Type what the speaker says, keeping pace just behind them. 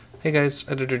Hey guys,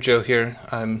 Editor Joe here.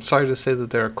 I'm sorry to say that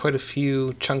there are quite a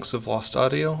few chunks of lost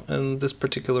audio in this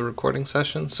particular recording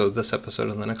session, so this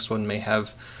episode and the next one may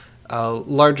have a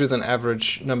larger than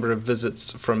average number of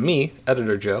visits from me,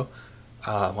 Editor Joe.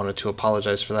 I wanted to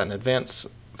apologize for that in advance.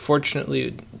 Fortunately,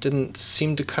 it didn't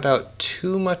seem to cut out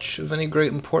too much of any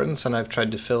great importance, and I've tried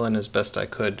to fill in as best I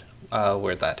could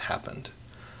where that happened.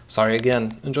 Sorry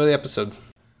again. Enjoy the episode.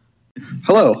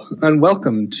 Hello, and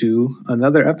welcome to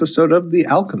another episode of The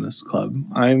Alchemist Club.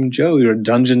 I'm Joe, your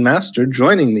dungeon master.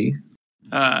 Joining me,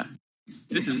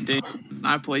 this is Dave.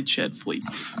 I play Ched Fleet.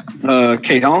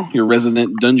 Kate Hall, your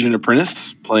resident dungeon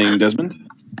apprentice, playing Desmond.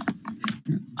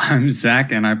 I'm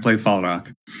Zach, and I play Fall Rock.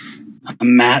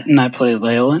 I'm Matt, and I play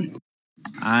Leyland.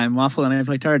 I'm Waffle, and I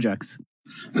play Tarjux.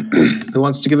 Who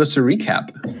wants to give us a recap?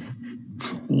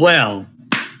 Well,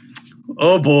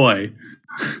 oh boy.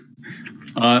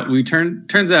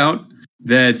 Turns out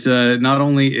that not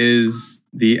only is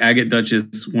the Agate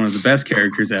Duchess one of the best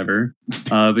characters ever,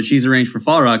 but she's arranged for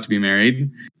Fall Rock to be married.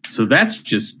 So that's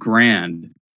just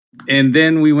grand. And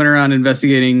then we went around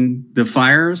investigating the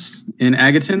fires in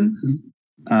Agaton.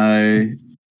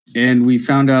 And we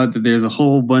found out that there's a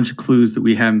whole bunch of clues that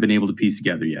we haven't been able to piece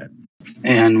together yet.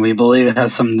 And we believe it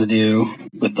has something to do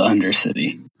with the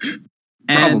Undercity.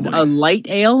 And Probably. a light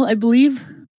ale, I believe?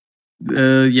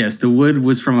 Yes, the wood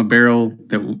was from a barrel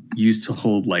that used to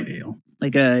hold light ale.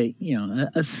 Like a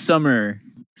summer,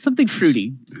 something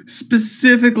fruity.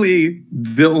 Specifically,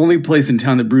 the only place in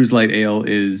town that brews light ale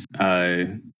is,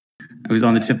 I was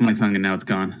on the tip of my tongue and now it's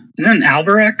gone. Isn't it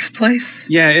Alberic's place?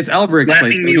 Yeah, it's Alberic's place.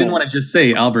 Laughing But I didn't Mule. want to just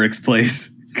say Alberic's place.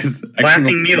 Because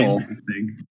Laughing Mule.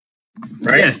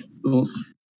 Right? Yes. Well,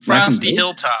 Frosty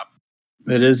Hilltop.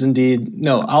 It is indeed...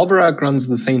 No, Alberac runs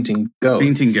the Fainting Goat.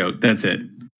 Fainting Goat, that's it.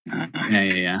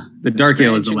 Yeah. The dark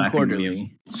ale is the Strange and Laughing quarterly. Mule.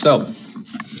 So,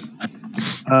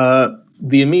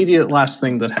 the immediate last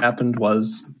thing that happened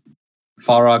was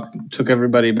Falrock took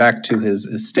everybody back to his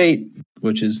estate,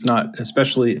 which is not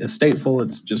especially estateful.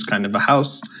 It's just kind of a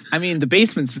house. I mean, the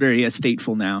basement's very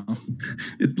estateful now.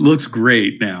 It looks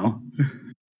great now.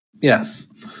 Yes.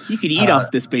 You could eat off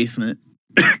this basement.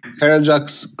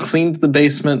 Terrajux cleaned the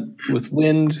basement with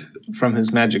wind from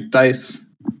his magic dice.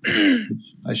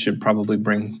 I should probably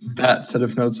bring that set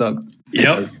of notes up.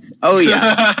 Yep. Oh,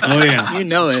 yeah. Oh, yeah. You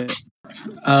know it.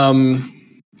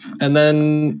 And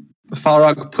then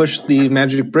Falrock pushed the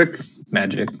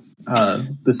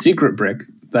the secret brick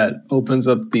that opens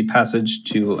up the passage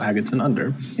to Agaton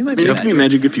Under. It might It be can be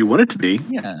magic if you want it to be.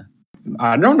 Yeah.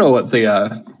 I don't know what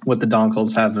the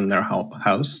Donkles have in their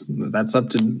house. That's up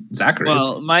to Zachary.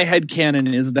 Well, my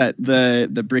headcanon is that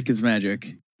the brick is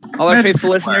magic. All our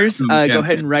faithful listeners, go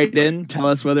ahead and write in. Tell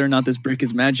us whether or not this brick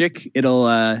is magic.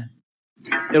 It'll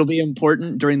be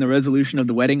important during the resolution of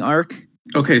the wedding arc.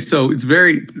 Okay, so it's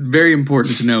very, very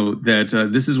important to know that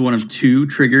this is one of two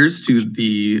triggers to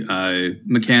the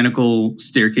mechanical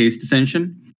staircase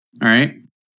descension. All right.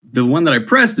 The one that I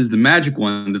pressed is the magic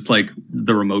one that's like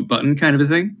the remote button kind of a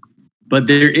thing. But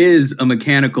there is a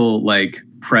mechanical like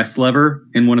press lever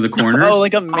in one of the corners. Oh,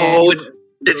 like a man.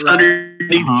 It's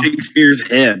underneath Shakespeare's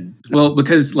head. Well,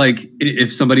 because like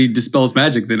if somebody dispels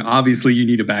magic, then obviously you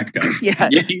need a backup. Yeah,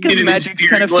 Yeah, you because get an magic's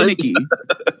kind of experience. finicky.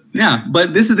 Yeah,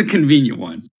 but this is the convenient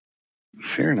one.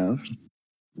 Fair enough.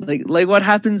 Like what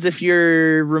happens if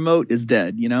your remote is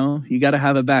dead? You know, you got to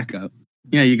have a backup.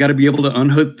 Yeah, you got to be able to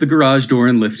unhook the garage door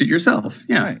and lift it yourself.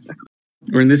 Yeah, Right.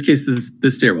 Or in this case, the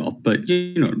stairwell. But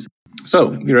you know what I'm saying.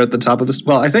 so you're at the top of this.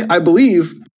 Well, I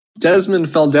believe Desmond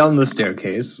fell down the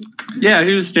staircase. Yeah,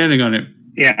 he was standing on it.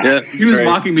 Yeah. He was right.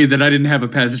 mocking me that I didn't have a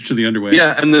passage to the underway.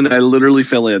 Yeah, and then I literally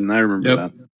fell in. I remember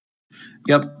that.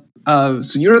 Yep.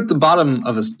 So you're at the bottom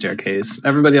of a staircase.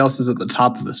 Everybody else is at the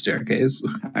top of a staircase.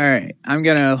 All right, I'm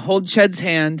gonna hold Ched's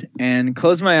hand and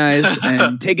close my eyes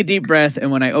and take a deep breath.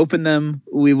 And when I open them,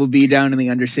 we will be down in the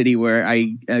Undercity where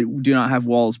I do not have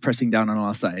walls pressing down on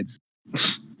all sides.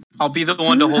 I'll be the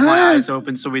one to hold my eyes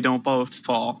open so we don't both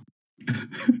fall.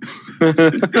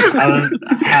 I was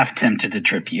half tempted to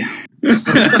trip you.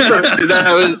 'Cause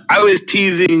I was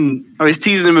teasing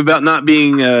him about not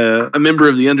being a member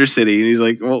of the Undercity, and he's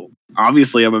like, "Well,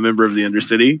 obviously I'm a member of the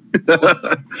Undercity."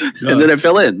 And then I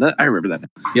fell in. I remember that.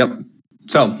 Yep.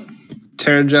 So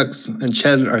Terrajux and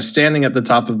Ched are standing at the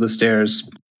top of the stairs.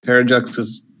 Terrajux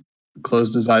has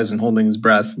closed his eyes and holding his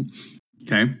breath.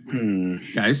 Okay,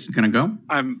 guys, you gonna go?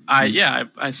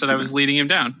 I said I was leading him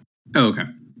down. Oh, okay.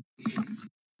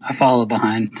 I follow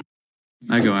behind.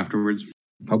 I go afterwards.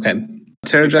 Okay.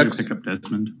 Terrajex, Pick up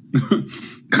Desmond.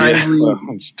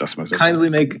 kindly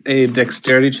make a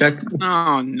dexterity check.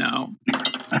 Oh no.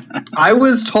 I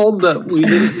was told that we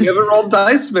haven't rolled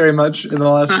dice very much in the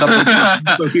last couple of times,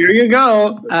 so here you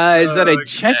go. Is that a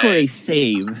check or a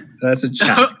save? That's a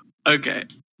check. Okay.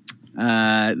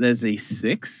 That's a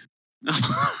 6.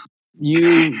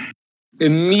 You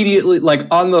immediately, like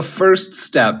on the first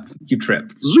step, you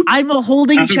trip. I'm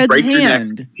holding Ched's break your neck.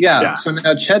 hand. Yeah, so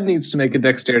now Ched needs to make a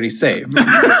dexterity save.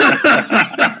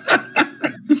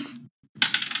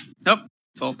 Nope.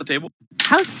 Fell off the table.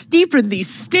 How steep are these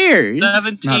stairs? Not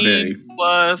very. 17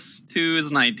 plus 2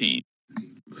 is 19.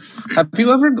 Have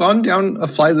you ever gone down a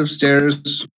flight of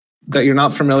stairs that you're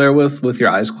not familiar with your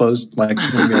eyes closed, like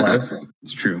in real life?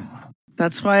 It's true.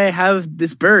 That's why I have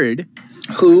this bird.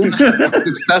 Who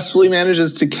successfully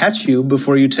manages to catch you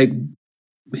before you take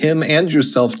him and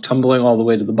yourself tumbling all the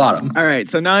way to the bottom. All right,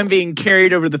 so now I'm being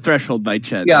carried over the threshold by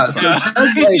Ched. Yeah, That's so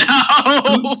fine.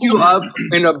 Ched pulls you up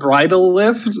in a bridal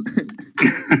lift.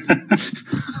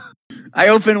 I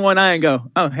open one eye and go,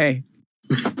 oh, hey.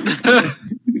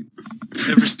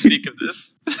 Never speak of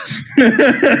this.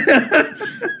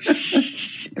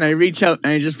 And I reach out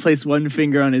and I just place one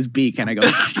finger on his beak and I go,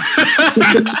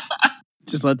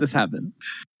 just let this happen.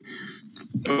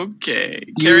 Okay.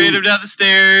 Carrying him down the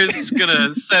stairs.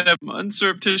 Gonna set him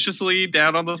unsurreptitiously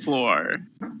down on the floor.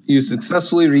 You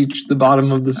successfully reach the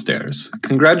bottom of the stairs.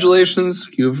 Congratulations,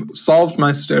 you've solved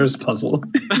my stairs puzzle.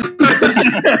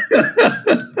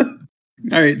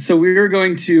 All right, so we're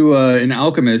going to an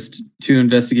alchemist to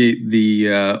investigate the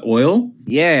oil.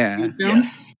 Yeah.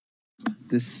 Yes.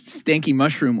 This stanky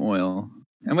mushroom oil.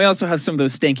 And we also have some of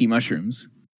those stanky mushrooms.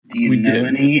 Do you We know did.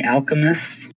 any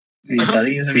alchemists? Any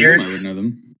buddies of Presume I yours? would know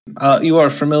them. You are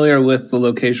familiar with the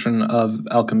location of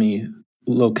alchemy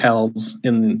locales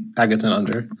in Agaton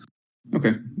Under.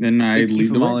 Okay, then I They keep lead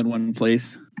the them all way. in one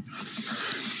place.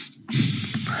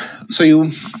 So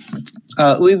you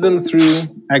lead them through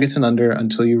Agaton Under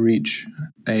until you reach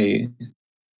a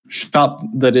shop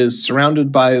that is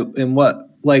surrounded by, in what,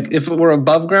 like if it were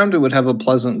above ground, it would have a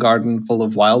pleasant garden full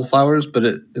of wildflowers, but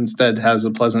it instead has a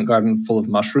pleasant garden full of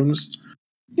mushrooms.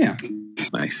 Yeah.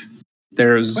 Nice.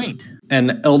 There's Quaint.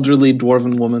 an elderly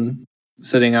dwarven woman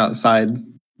sitting outside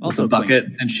Also with a bucket,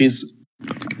 quaint. and she's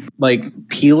like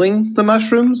peeling the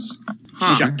mushrooms.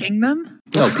 Huh. Shucking them?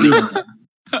 No, peeling.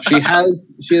 She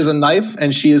has a knife,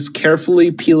 and she is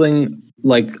carefully peeling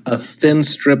like a thin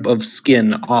strip of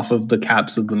skin off of the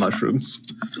caps of the mushrooms.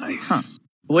 Nice. Huh.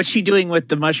 What's she doing with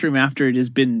the mushroom after it has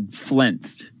been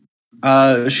flensed?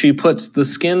 She puts the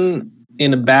skin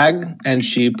in a bag, and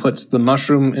she puts the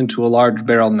mushroom into a large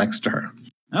barrel next to her.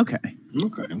 Okay.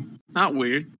 Okay. Not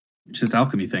weird. Just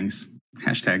alchemy things.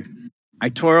 Hashtag. I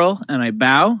twirl and I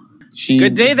bow. She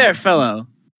Good day there, fellow.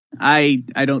 I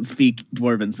don't speak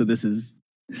Dwarven, so this is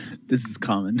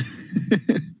common.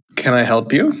 Can I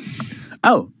help you?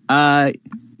 Oh,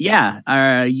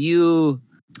 yeah. You?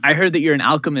 I heard that you're an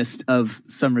alchemist of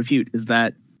some repute. Is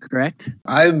that correct?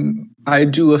 I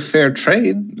do a fair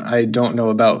trade. I don't know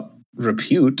about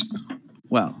repute.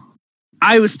 Well,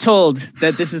 I was told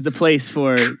that this is the place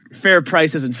for fair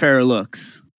prices and fairer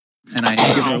looks. And I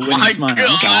give her a winning my smile.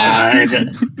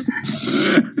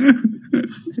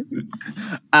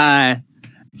 God.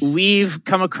 We've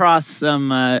come across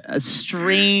some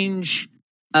strange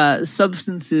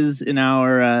substances in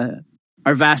our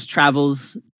vast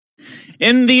travels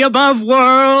in the above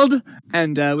world,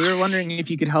 and we were wondering if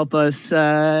you could help us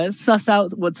suss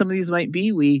out what some of these might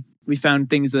be. We found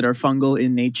things that are fungal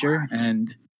in nature,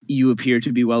 and you appear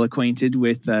to be well acquainted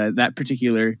with that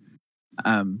particular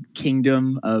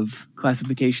kingdom of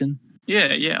classification.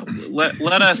 Yeah.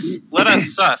 Let us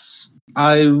suss.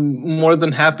 I'm more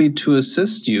than happy to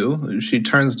assist you. She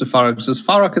turns to Farrak and says,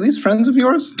 Farrak, are these friends of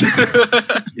yours?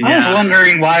 I was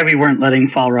wondering why we weren't letting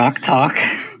Falrock talk.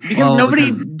 Because nobody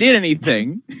did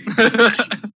anything.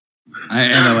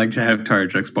 I like to have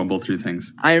Tarjax bumble through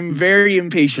things. I'm very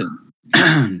impatient.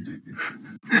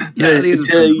 Let me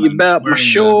tell you about my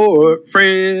short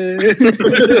friend.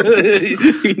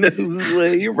 He knows his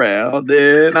way around,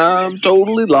 and I'm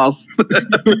totally lost. I'm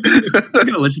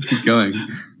gonna let you keep going.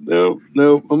 Nope,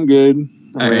 I'm good.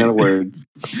 I ran out of words.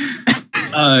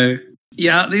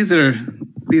 Yeah, these are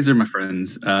my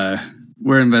friends.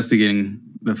 We're investigating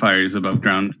the fires above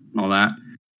ground and all that.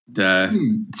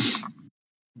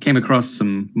 Came across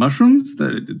some mushrooms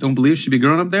that I don't believe should be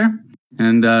grown up there,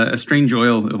 and a strange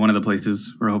oil at one of the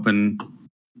places. We're hoping,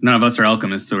 none of us are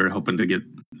alchemists, so we're hoping to get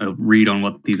a read on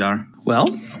what these are. Well,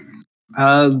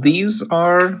 these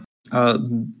are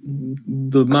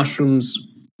the mushrooms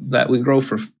that we grow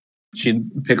for. She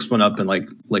picks one up and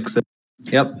licks it.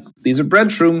 Yep, these are bread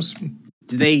shrooms.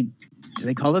 Do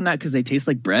they call them that because they taste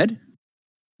like bread?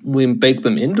 We bake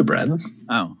them into bread.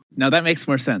 Oh, no, that makes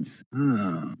more sense.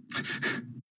 Oh.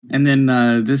 And then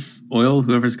this oil,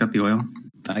 whoever's got the oil.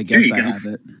 I guess I go. have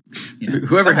it. Yeah.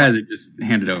 Whoever has it, just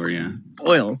hand it over, yeah.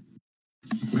 Oil.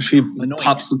 She Annoying.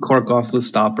 pops the cork off the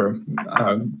stopper,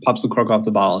 pops the cork off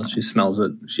the bottle. She smells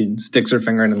it. She sticks her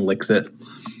finger in and licks it.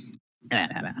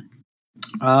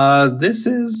 This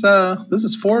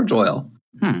is forge oil.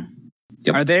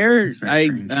 Yep. Are there? That's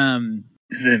very strange.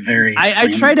 Is it very? I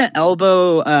try to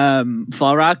elbow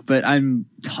Fall Rock, but I'm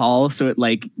tall, so it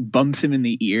like bumps him in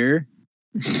the ear.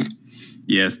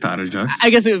 Yes, Tata Jux. I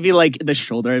guess it would be like the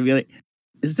shoulder. I'd be like,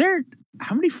 "Is there?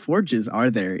 How many forges are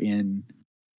there in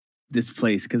this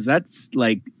place?" Because that's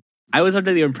like, I was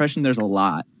under the impression there's a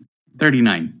lot.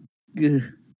 39. Ugh.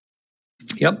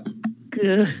 Yep. Ugh.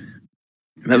 And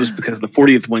that was because the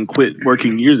 40th one quit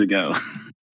working years ago.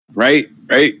 Right?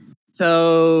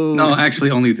 So No,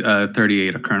 actually, only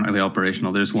 38 are currently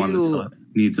operational. There's one that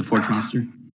needs a forge master.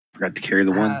 Forgot to carry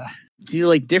the one. Do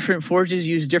like different forges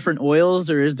use different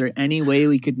oils, or is there any way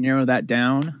we could narrow that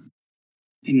down?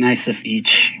 Be nice if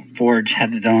each forge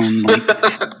had its own like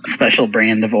special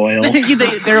brand of oil.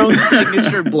 Their own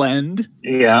signature blend.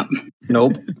 Yeah.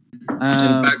 Nope. In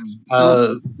fact,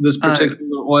 this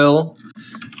particular oil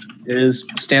is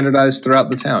standardized throughout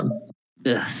the town.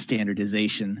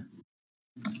 Standardization.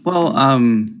 Well,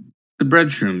 the bread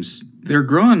shrooms, they're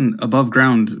growing above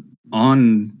ground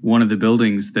on one of the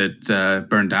buildings that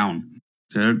burned down.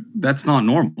 So that's not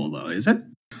normal, though, is it?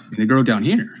 They grow down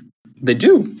here. They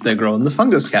do. They grow in the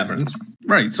fungus caverns.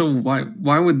 Right, so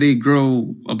why would they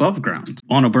grow above ground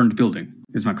on a burned building,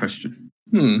 is my question.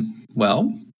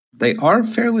 Well, they are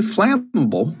fairly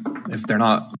flammable if they're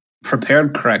not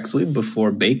prepared correctly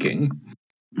before baking.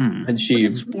 And What she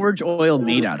is forge oil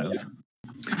made out of?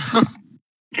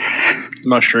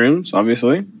 Mushrooms,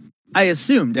 obviously. I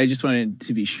assumed. I just wanted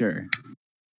to be sure.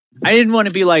 I didn't want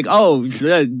to be like, oh,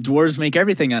 dwarves make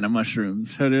everything out of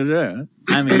mushrooms. I'm a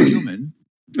human.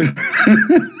 I'm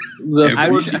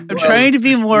trying to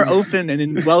be more open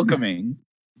and welcoming.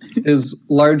 is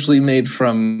largely made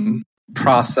from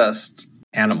processed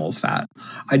animal fat.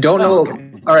 I don't know.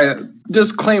 Okay. All right,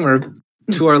 disclaimer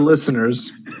to our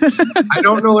listeners. I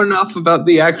don't know enough about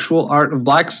the actual art of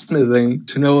blacksmithing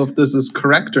to know if this is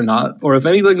correct or not, or if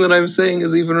anything that I'm saying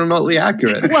is even remotely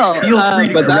accurate. Well,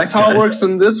 but that's how it works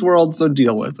in this world, so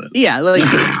deal with it. Yeah, like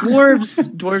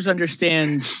dwarves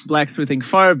understand blacksmithing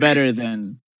far better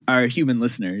than our human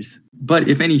listeners. But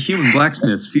if any human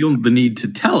blacksmiths feel the need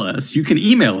to tell us, you can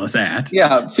email us at...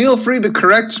 Yeah, feel free to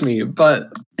correct me, but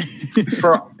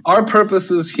for our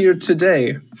purposes here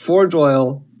today, forge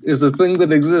oil is a thing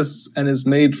that exists and is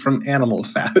made from animal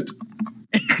fat.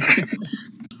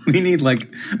 We need like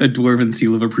a dwarven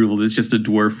seal of approval that's just a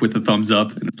dwarf with a thumbs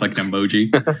up and it's like an emoji.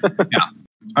 Yeah.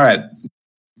 All right.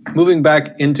 Moving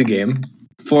back into game,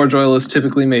 forge oil is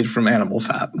typically made from animal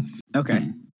fat. Okay.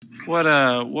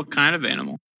 What kind of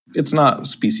animal? It's not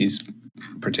species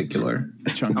particular.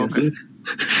 Chungus. Okay.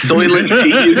 Soylent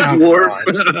cheese dwarf.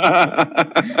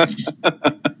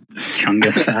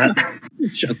 Chungus fat.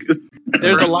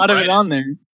 There's a lot of it on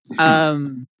there.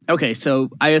 Okay, so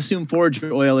I assume forge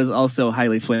oil is also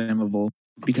highly flammable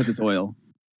because it's oil.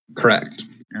 Correct.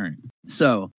 All right.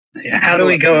 So, How do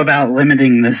we go about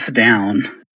limiting this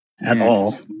down at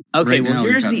all? okay, Right well, now,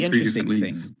 we've here's got the 3 interesting different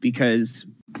thing, leads. because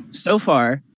so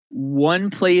far, one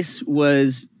place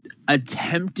was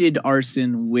attempted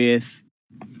arson with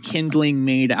kindling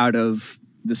made out of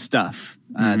the stuff,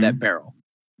 that barrel.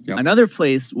 Yep. Another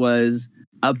place was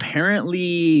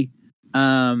apparently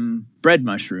bread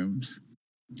mushrooms.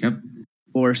 Yep.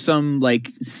 Or some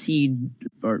like seed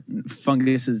or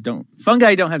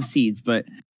fungi don't have seeds, but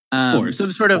Spores.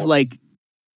 some sort of like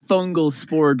fungal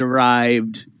spore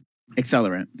derived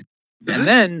accelerant. And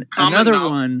then common another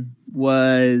knowledge? one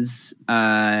was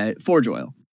forge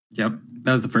oil. Yep.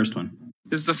 That was the first one.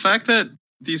 Is the fact that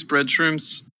these bread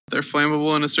shrooms, they're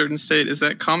flammable in a certain state, is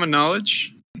that common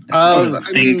knowledge? I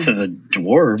Thing mean, to the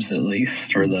dwarves, at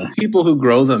least, or the people who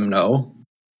grow them know.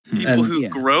 People And who yeah.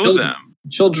 grow Chil- them.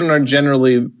 Children are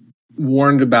generally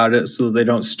warned about it so that they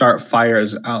don't start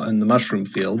fires out in the mushroom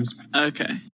fields. Okay.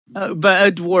 But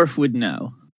a dwarf would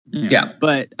know. Yeah.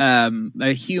 But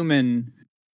a human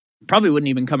probably wouldn't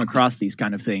even come across these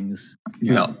kind of things.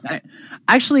 No.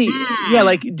 Actually, yeah,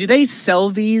 like, do they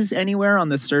sell these anywhere on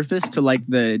the surface to like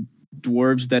the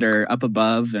dwarves that are up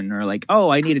above and are like, oh,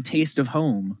 I need a taste of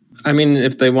home? I mean,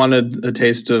 if they wanted a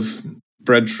taste of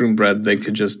shroom bread, they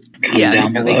could just... come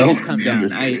down they below. can just come down.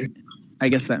 I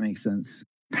guess that makes sense.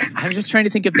 I'm just trying to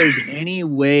think if there's any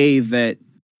way that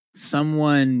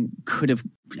someone could have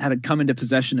had come into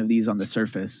possession of these on the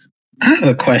surface. I have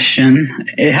a question.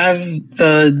 Have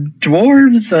the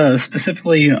dwarves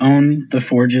specifically own the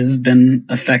forges been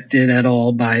affected at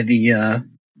all by the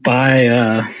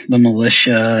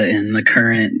militia in the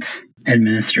current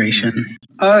administration?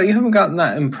 You haven't gotten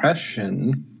that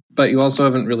impression, but you also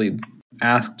haven't really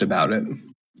asked about it.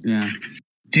 Yeah.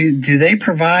 Do they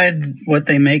provide what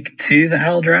they make to the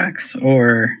Aldrax,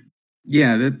 or?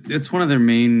 Yeah, it's one of their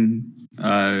main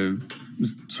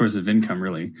source of income,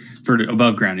 really, for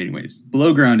above ground anyways.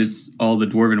 Below ground, it's all the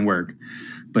dwarven work.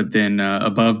 But then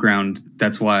above ground,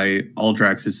 that's why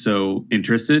Aldrax is so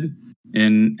interested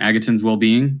in Agaton's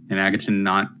well-being and Agaton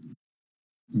not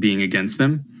being against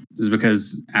them. Is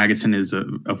because Agaton is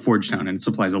a forge town and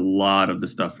supplies a lot of the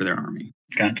stuff for their army.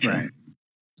 Gotcha. Right.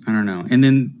 I don't know. And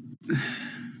then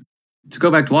to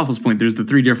go back to Waffle's point, there's the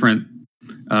 3 different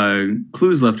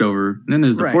clues left over. And then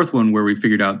there's the 4th one where we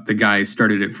figured out the guy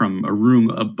started it from a room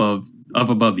above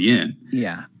the inn.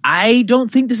 Yeah. I don't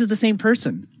think this is the same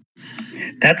person.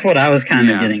 That's what I was kind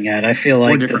of getting at. I feel 4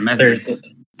 like different there's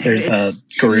a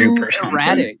group or something.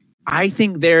 Erratic. I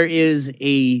think there is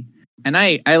a... And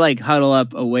I like huddle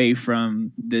up away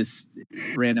from this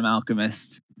random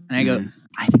alchemist. And I go,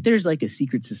 I think there's like a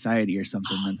secret society or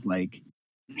something that's like...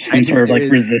 Some sort of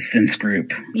like resistance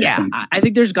group. Yeah, I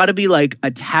think there's got to be like a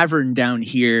tavern down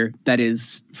here that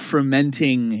is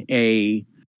fermenting a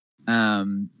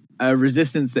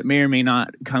resistance that may or may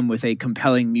not come with a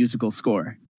compelling musical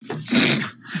score.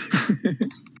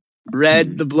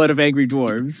 Read The Blood of Angry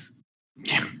Dwarves.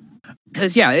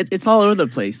 Because it's all over the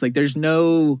place. Like there's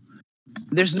no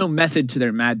method to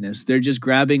their madness. They're just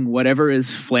grabbing whatever is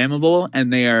flammable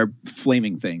and they are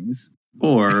flaming things.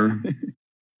 Or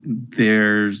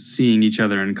they're seeing each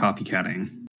other and copycatting.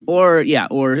 Or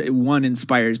one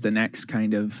inspires the next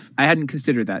kind of. I hadn't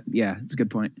considered that. Yeah, it's a good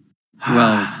point.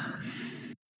 Well,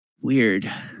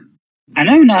 weird. I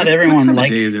know not everyone what time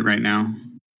likes. Of day is it right now?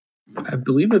 I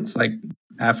believe it's like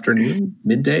afternoon,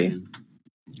 midday.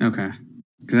 Okay.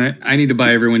 Because I need to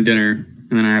buy everyone dinner,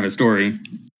 and then I have a story.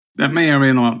 That may or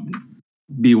may not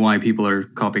be why people are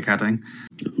copycatting.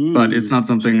 But it's not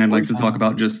something I'd like to talk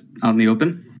about just out in the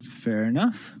open. Fair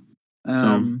enough.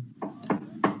 Well,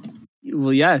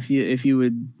 yeah, if you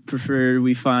would prefer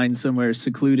we find somewhere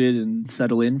secluded and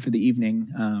settle in for the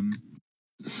evening.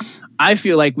 I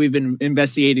feel like we've been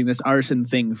investigating this arson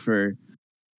thing for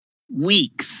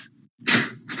weeks.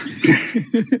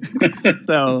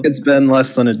 So it's been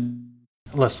less than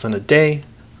a day.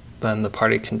 Then the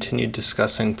party continued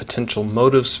discussing potential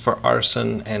motives for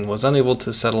arson and was unable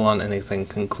to settle on anything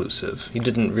conclusive. You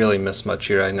didn't really miss much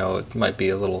here. I know it might be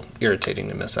a little irritating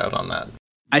to miss out on that.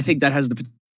 I think that has the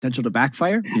potential to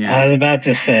backfire. Yeah. I was about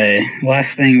to say,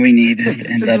 last thing we need is to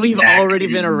end Since up we've already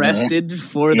been arrested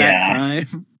for that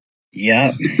crime.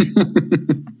 Yep.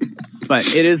 But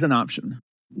it is an option.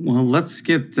 Well, let's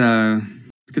get some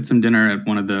dinner at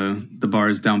one of the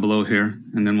bars down below here,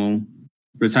 and then we'll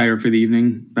retire for the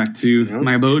evening back to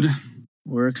my abode.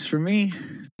 Works for me.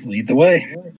 Lead the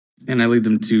way. And I lead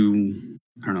them to,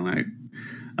 I don't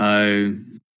know,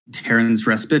 Terran's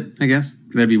Respite, I guess.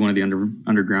 That'd be one of the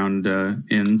underground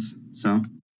inns. So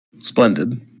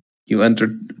splendid. You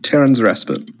enter Terran's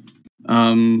Respite.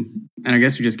 And I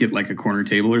guess we just get like a corner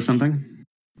table or something.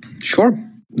 Sure.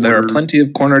 There are plenty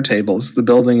of corner tables. The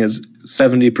building is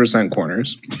 70%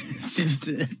 corners. It's just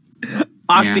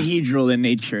octahedral in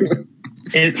nature.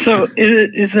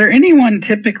 Is there anyone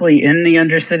typically in the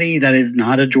Undercity that is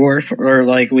not a dwarf, or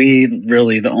like we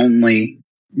really the only?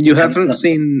 You haven't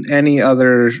seen any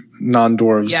other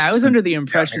non-dwarves. Yeah, I was under the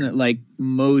impression that like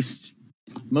most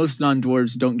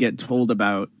non-dwarves don't get told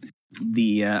about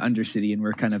the Undercity, and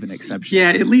we're kind of an exception. Yeah,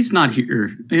 at least not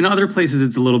here. In other places,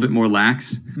 it's a little bit more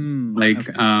lax. Back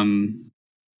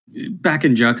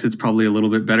in Jux, it's probably a little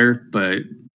bit better, but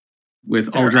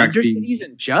with Aldrax Undercities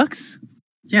and Jux.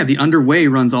 Yeah, the Underway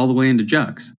runs all the way into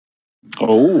Jux.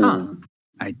 Oh. Huh.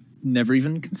 I never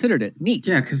even considered it. Neat.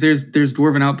 Yeah, because there's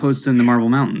dwarven outposts in the Marble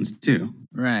Mountains, too.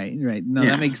 Right. No,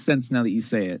 that makes sense now that you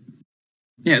say it.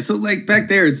 Yeah, so like back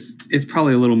there, it's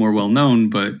probably a little more well-known,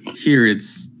 but here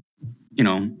it's,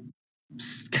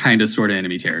 kind of sort of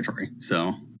enemy territory,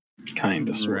 so. Kind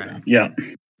of, sort of. Right. Yeah.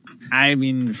 I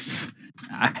mean,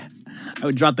 I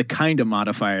would drop the kind of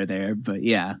modifier there, but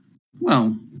yeah.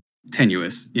 Well,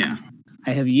 tenuous, yeah.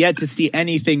 I have yet to see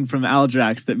anything from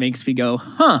Aldrax that makes me go,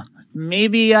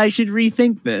 maybe I should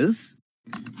rethink this.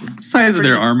 Size of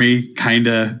their army, kind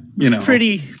of,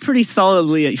 Pretty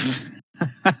solidly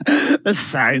the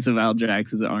size of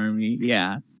Aldrax's army,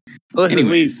 yeah. Listen,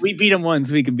 we beat him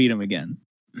once, we can beat him again.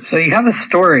 So you have a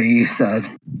story, you said.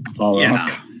 Yeah.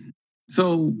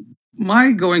 So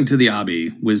my going to the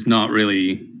Abbey was not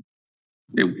really.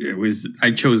 It was.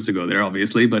 I chose to go there,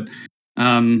 obviously, but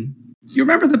you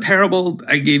remember the parable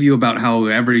I gave you about how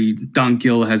every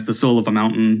Dunkil has the soul of a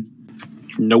mountain?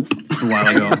 Nope. A while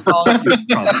ago.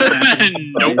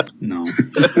 Nope. No.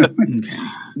 Okay.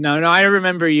 No, I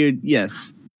remember you.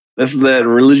 Yes. That's that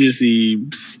religious-y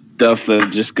stuff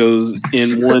that just goes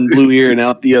in one blue ear and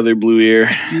out the other blue ear.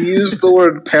 You use the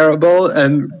word parable,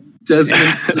 and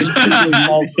Desmond instantly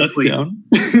falls asleep.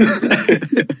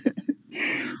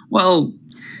 Well,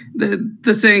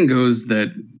 the saying goes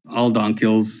that all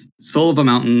Donkils, soul of a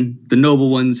mountain, the noble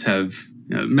ones have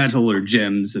metal or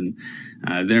gems, and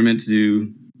they're meant to do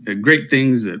great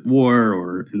things at war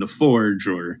or in the forge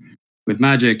or with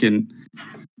magic. And,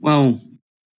 well,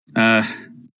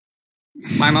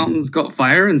 my mountain's got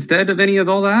fire instead of any of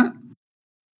all that.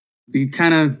 You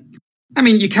kind of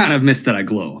missed that I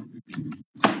glow.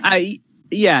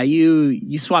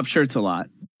 You swap shirts a lot.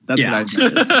 That's what I've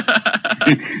noticed.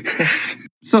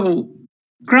 So,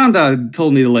 Grandad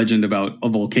told me the legend about a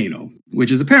volcano,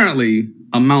 which is apparently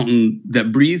a mountain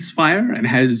that breathes fire and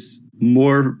has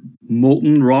more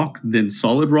molten rock than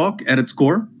solid rock at its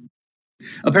core.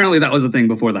 Apparently that was a thing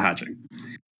before the hatching.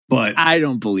 But I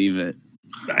don't believe it.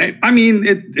 I mean,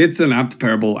 it's an apt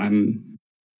parable. I'm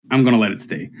going to let it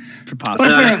stay.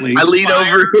 Preposterous. But apparently, I lean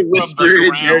over and whisper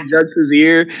in Jared Jux's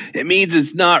ear. It means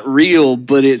it's not real,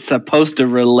 but it's supposed to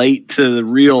relate to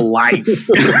real life.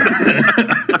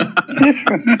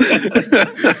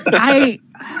 I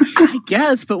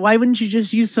guess, but why wouldn't you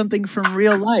just use something from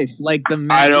real life, like the?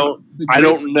 I don't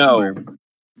know.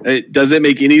 It doesn't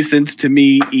make any sense to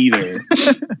me either.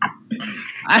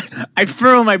 I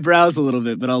furrow my brows a little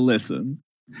bit, but I'll listen.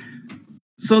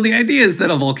 So the idea is that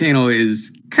a volcano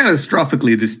is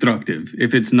catastrophically destructive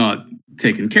if it's not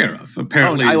taken care of.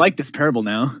 Apparently, I like this parable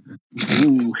now.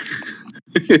 Ooh.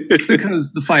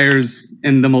 Because the fires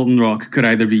in the molten rock could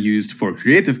either be used for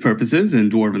creative purposes in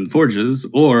dwarven forges,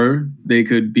 or they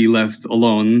could be left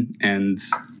alone and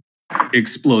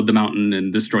explode the mountain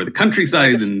and destroy the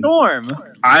countryside. Like a storm.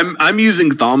 I'm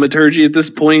using thaumaturgy at this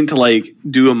point to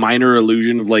do a minor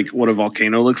illusion of what a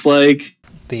volcano looks like.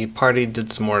 The party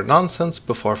did some more nonsense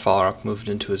before Falrock moved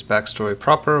into his backstory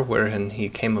proper, wherein he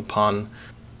came upon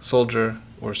soldiers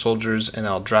in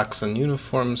Aldraxan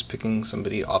uniforms picking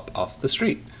somebody up off the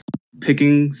street.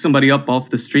 Picking somebody up off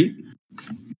the street?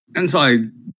 And so I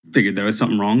figured there was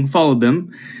something wrong, followed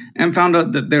them, and found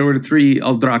out that there were 3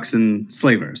 Aldraxan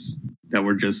slavers that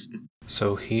were just...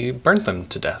 So he burnt them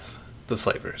to death, the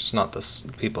slavers, not the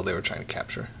people they were trying to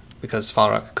capture. Because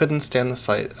Falrock couldn't stand the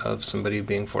sight of somebody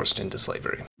being forced into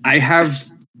slavery. I have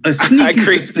a sneaky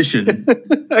suspicion.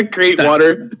 A great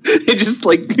water. It just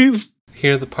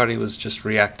Here the party was just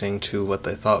reacting to what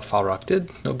they thought Falrock did.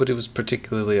 Nobody was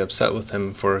particularly upset with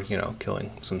him for,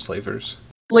 killing some slavers.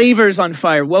 Slavers on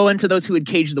fire. Woe unto those who would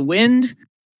cage the wind.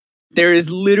 There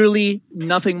is literally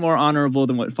nothing more honorable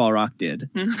than what Falrock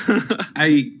did.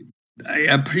 I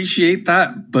appreciate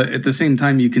that, but at the same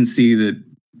time you can see that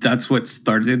that's what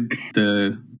started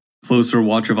the closer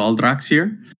watch of Aldrax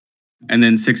here. And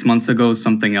then 6 months ago,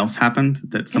 something else happened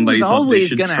that somebody thought they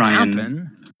should try and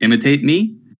imitate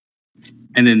me.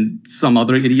 And then some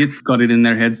other idiots got it in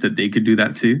their heads that they could do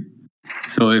that too.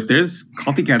 So if there's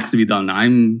copycats to be done,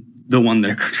 I'm the one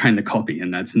they're trying to copy.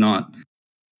 And that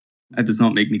does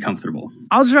not make me comfortable.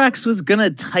 Aldrax was going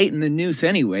to tighten the noose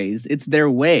anyways. It's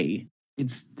their way.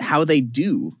 It's how they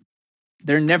do.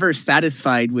 They're never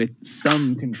satisfied with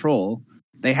some control.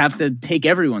 They have to take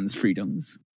everyone's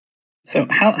freedoms. So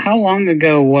how long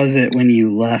ago was it when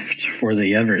you left for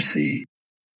the Eversea?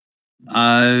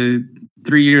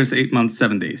 3 years, 8 months,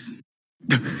 7 days.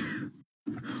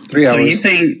 3 hours,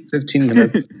 15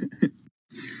 minutes.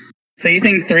 So you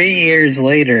think 3 years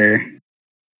later,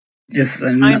 just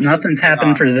nothing's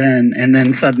happened for then, and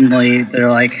then suddenly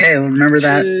they're like, hey, remember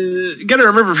that? You gotta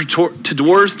remember, to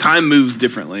dwarves, time moves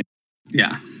differently.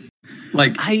 Yeah.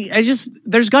 I just,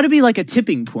 there's got to be a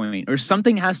tipping point, or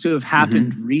something has to have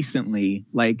happened recently.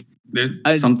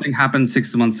 Something happened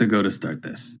 6 months ago to start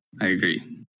this. I agree.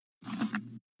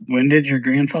 When did your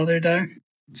grandfather die?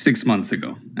 6 months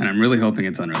ago, and I'm really hoping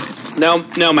it's unrelated.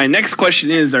 Now my next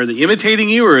question is, are they imitating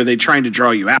you, or are they trying to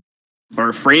draw you out?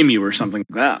 Or frame you, or something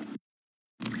like that?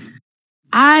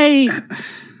 I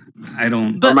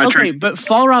don't... But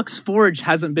Falrock's Forge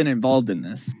hasn't been involved in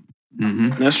this.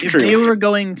 Mm-hmm. That's true. If they were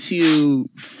going to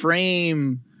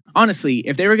frame... Honestly,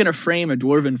 if they were going to frame a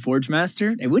Dwarven Forge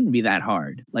Master, it wouldn't be that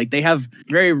hard. They have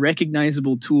very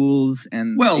recognizable tools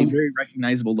and a very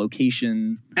recognizable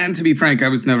location. And to be frank, I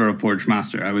was never a Forge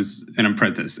Master. I was an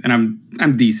apprentice, and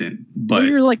I'm decent. But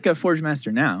you're a Forge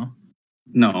Master now.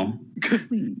 No.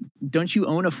 Don't you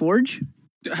own a forge?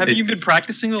 Have you been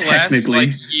practicing the last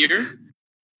year?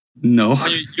 No.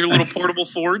 On your little portable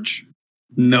forge?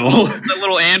 No. That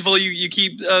little anvil you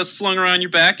keep slung around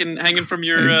your back and hanging from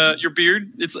your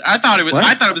beard. I thought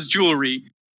it was jewelry,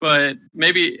 but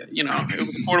maybe it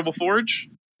was a portable forge.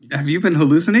 Have you been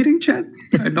hallucinating, Chet?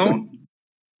 I don't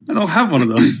have one of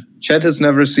those. Chet has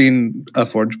never seen a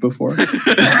forge before.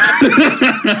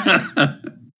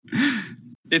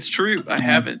 It's true. I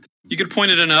haven't. You could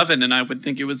point at an oven and I would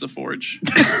think it was a forge.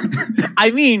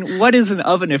 I mean, what is an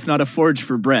oven if not a forge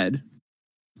for bread?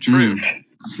 True.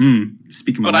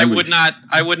 Speaking but my language.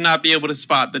 I would not be able to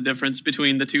spot the difference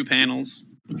between the two panels.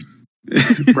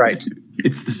 Right.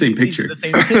 It's the same picture. The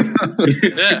same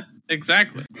thing. Yeah,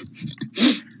 exactly.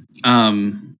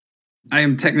 I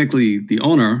am technically the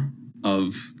owner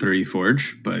of the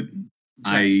Reforge, but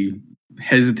I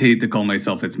hesitate to call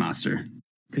myself its master.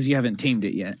 Because you haven't tamed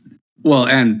it yet. Well,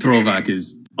 and Trovak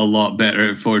is a lot better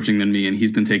at forging than me, and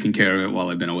he's been taking care of it while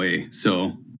I've been away,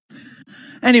 so...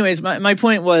 Anyways, my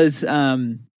point was,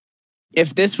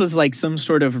 if this was like some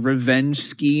sort of revenge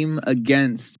scheme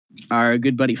against our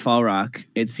good buddy Falrock,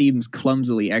 it seems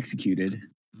clumsily executed.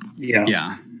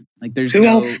 Yeah. Like there's Who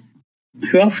else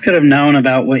could have known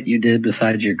about what you did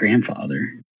besides your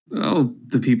grandfather? Oh,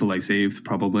 the people I saved,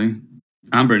 probably.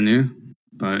 Amber knew,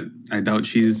 but I doubt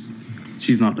she's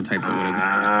not the type that would have.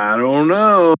 I don't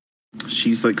know.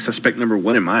 She's like suspect number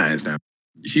one in my eyes now.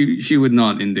 She would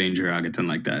not endanger Agaton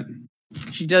like that.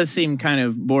 She does seem kind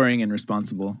of boring and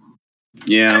responsible.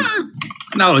 Yeah.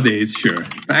 Nowadays, sure.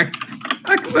 Back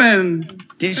when...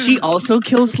 Did she also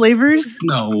kill slavers?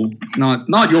 No,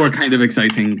 not your kind of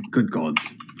exciting. Good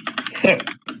gods. So,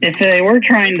 if they were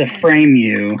trying to frame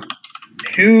you,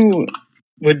 who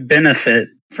would benefit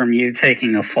from you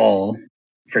taking a fall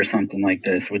for something like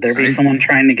this? Would there be someone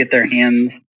trying to get their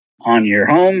hands on your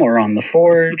home or on the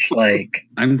forge? Like,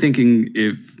 I'm thinking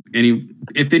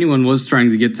if anyone was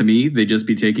trying to get to me, they'd just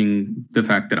be taking the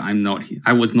fact that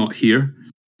I was not here.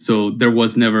 So there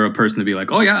was never a person to be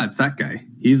like, oh yeah, it's that guy.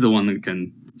 He's the one that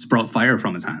can sprout fire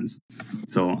from his hands.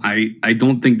 So I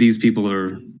don't think these people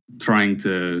are trying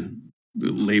to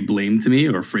lay blame to me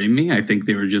or frame me. I think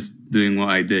they were just doing what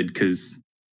I did because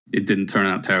it didn't turn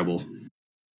out terrible.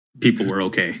 People were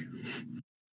okay.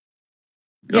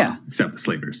 Yeah. Oh, except the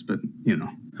slavers, but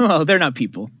Well, they're not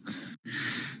people.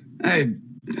 The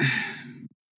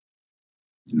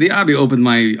Abbey opened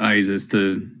my eyes as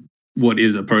to what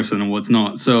is a person and what's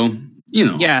not. So,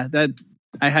 Yeah, that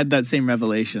I had that same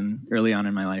revelation early on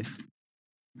in my life.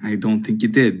 I don't think you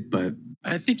did, but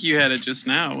I think you had it just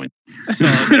now when you saw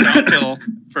the downhill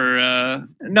for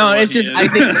No, for it's what just he I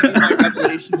is. think my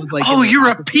revelation was like, Oh, in the you're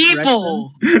a opposite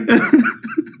people.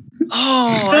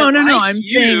 Oh, No, I like I'm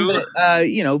you.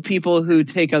 saying that people who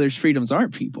take others' freedoms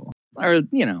aren't people. Or,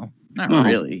 not Well,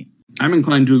 really. I'm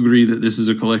inclined to agree that this is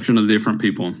a collection of different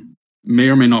people. May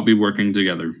or may not be working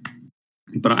together.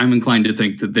 But I'm inclined to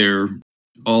think that they're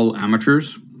all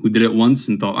amateurs who did it once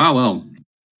and thought, oh, well,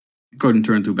 couldn't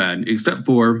turn too bad. Except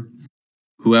for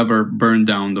whoever burned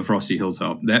down the Frosty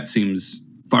Hilltop. That seems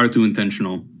far too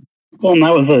intentional. well, and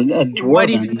that was a Why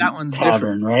do you think that dwarven one's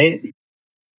tavern, right?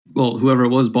 Well, whoever it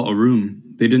was bought a room.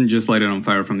 They didn't just light it on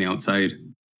fire from the outside.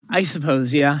 I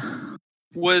suppose, yeah.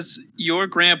 Was your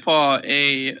grandpa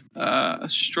a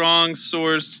strong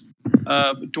source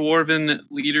of dwarven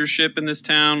leadership in this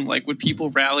town? Like, would people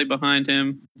rally behind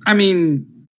him? I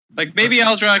mean... Like, maybe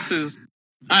Aldrox is...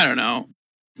 I don't know.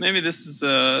 Maybe this is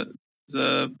a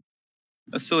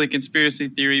silly conspiracy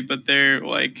theory, but they're,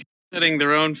 like, setting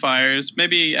their own fires.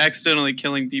 Maybe accidentally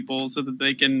killing people so that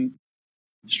they can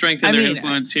strengthen their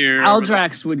influence here.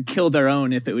 Aldrax would kill their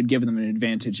own if it would give them an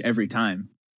advantage every time.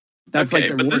 That's okay, like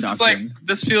their but war this doctrine. is like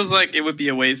this feels like it would be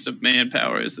a waste of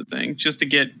manpower is the thing, just to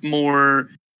get more,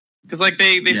 because like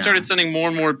they started sending more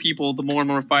and more people the more and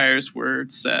more fires were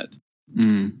set.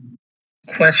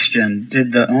 Question: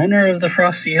 did the owner of the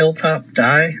Frosty Hilltop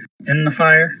die in the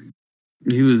fire?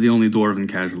 He was the only dwarven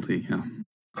casualty, yeah.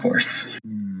 Of course.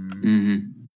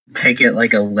 Take it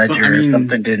like a ledger or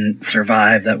something didn't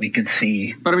survive that we could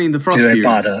see. But I mean, the who had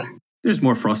bought Frostbeards, there's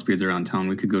more Frostbeards around town.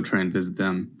 We could go try and visit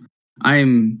them.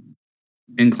 I'm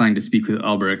inclined to speak with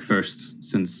Alberic first,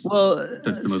 since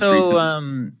that's the most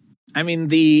recent. I mean,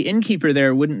 the innkeeper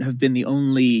there wouldn't have been the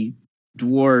only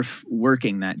dwarf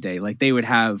working that day. Like, there would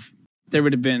have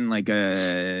been like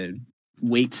a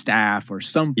wait staff or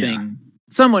something,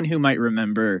 someone who might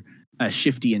remember a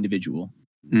shifty individual.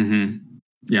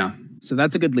 Yeah. So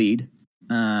that's a good lead.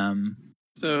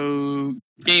 So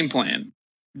game plan.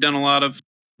 Done a lot of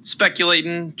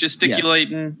speculating,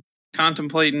 gesticulating.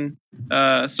 contemplating.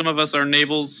 Some of us are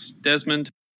navels, Desmond.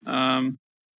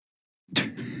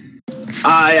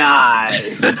 Aye,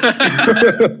 aye.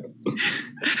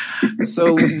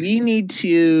 So we need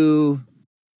to,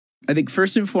 I think,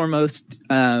 first and foremost,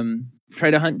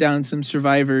 try to hunt down some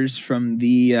survivors from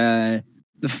the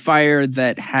fire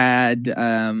that had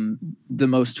the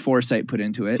most foresight put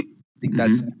into it. I think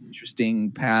that's an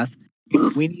interesting path.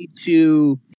 We need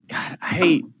to. God,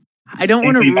 I don't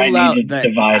want to rule out that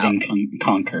divide and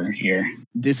conquer here.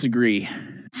 Disagree.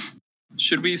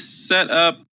 Should we set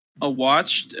up a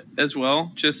watch as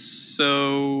well, just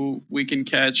so we can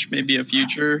catch maybe a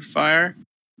future fire?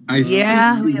 We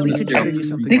could try to do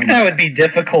something. I think that would be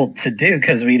difficult to do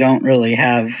because we don't really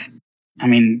have. I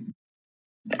mean,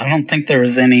 I don't think there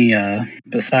was any.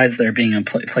 Besides there being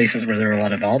places where there were a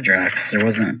lot of Aldrax, there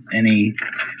wasn't any.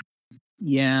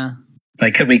 Yeah.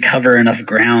 Like, could we cover enough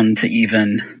ground to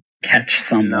even catch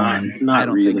someone? Not I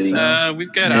don't really. think so.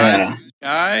 We've got eyes on the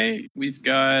sky. We've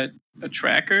got a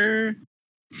tracker.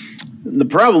 The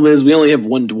problem is we only have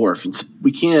one dwarf.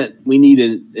 We can't. We need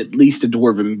at least a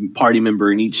dwarven party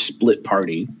member in each split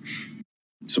party,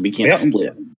 so we can't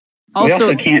split. We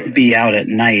also can't be out at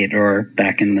night or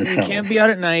back in the cells. We can't be out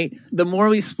at night. The more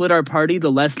we split our party,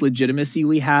 the less legitimacy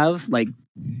we have. Like,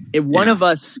 if one of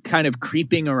us kind of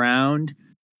creeping around,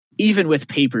 even with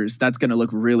papers, that's going to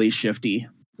look really shifty.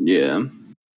 Yeah.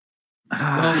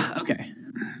 Okay.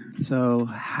 So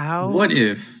how? What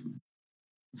if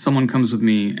someone comes with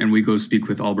me and we go speak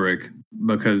with Alberic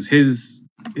because his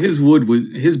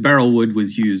barrel wood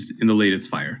was used in the latest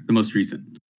fire, the most recent.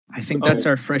 I think that's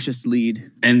our freshest lead.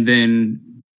 And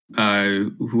then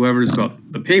whoever's got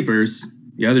the papers,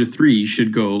 the other three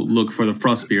should go look for the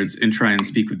Frostbeards and try and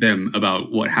speak with them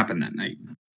about what happened that night.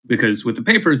 Because with the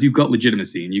papers, you've got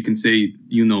legitimacy, and you can say,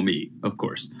 you know me, of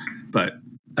course. But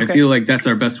I feel like that's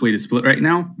our best way to split right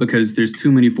now, because there's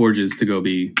too many forges to go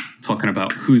be talking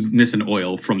about who's missing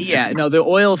oil from 6 months. No, the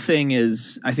oil thing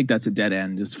is, I think that's a dead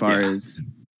end as far as...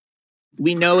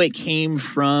 We know it came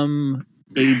from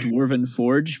a dwarven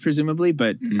forge, presumably,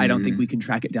 but I don't think we can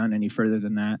track it down any further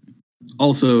than that.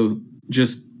 Also,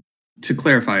 just to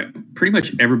clarify, pretty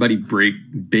much everybody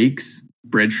bakes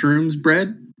bread shrooms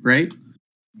bread, right?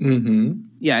 Mm-hmm.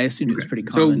 Yeah, I assumed it was pretty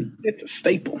common. So it's a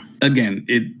staple. Again,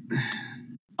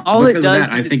 all it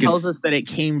does is it tells us that it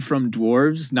came from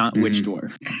dwarves, not which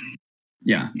dwarf.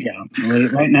 Yeah. Yeah.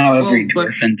 Right now, every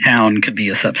dwarf in town could be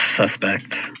a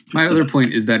suspect. My other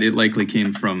point is that it likely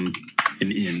came from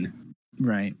an inn.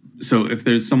 Right. So if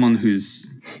there's someone who's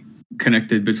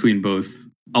connected between both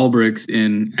Alberic's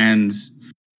Inn and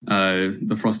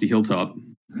the Frosty Hilltop,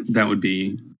 that would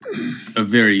be a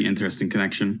very interesting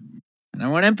connection. And I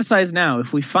want to emphasize now,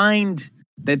 if we find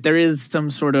that there is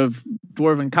some sort of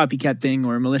dwarven copycat thing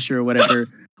or militia or whatever,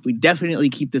 we definitely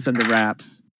keep this under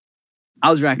wraps.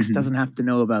 Aldrax doesn't have to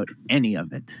know about any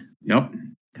of it. Yep.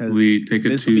 Because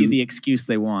this will be the excuse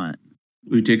they want.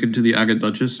 We take it to the Agate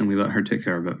Duchess and we let her take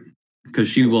care of it. Because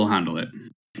she will handle it.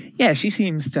 Yeah, she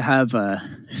seems to have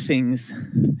things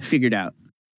figured out.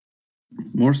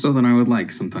 More so than I would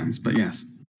like sometimes, but yes.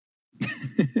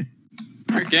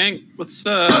 All right, gang, what's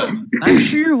I'm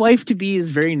sure your wife-to-be is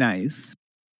very nice.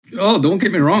 Oh, don't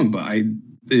get me wrong, but I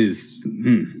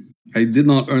did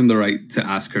not earn the right to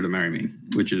ask her to marry me,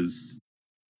 which is...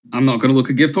 I'm not going to look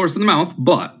a gift horse in the mouth,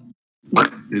 but...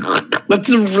 That's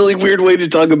a really weird way to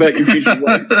talk about your future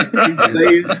wife.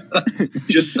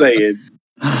 Just saying.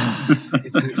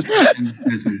 It's an expression,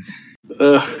 Desmond.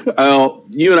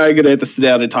 You and I are going to have to sit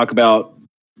down and talk about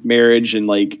marriage and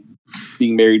like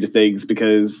being married to things,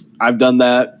 because I've done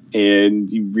that,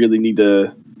 and you really need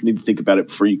to think about it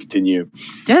before you continue.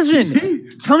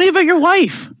 Desmond, tell me about your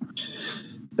wife.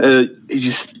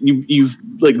 You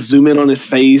like zoom in on his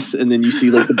face, and then you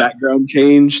see like the background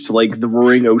change to like the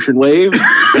roaring ocean waves,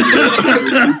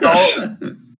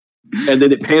 and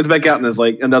then it pans back out and is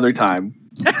like another time.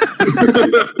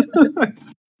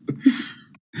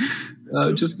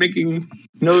 Just making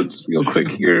notes real quick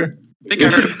here. I think I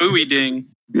heard a buoy ding.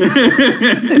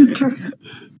 The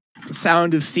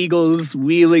sound of seagulls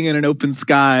wheeling in an open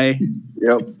sky.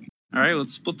 Yep. All right,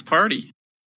 let's split the party.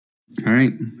 All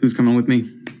right, who's coming with me?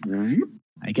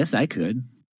 I guess I could.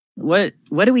 What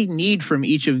do we need from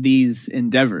each of these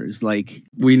endeavors? Like,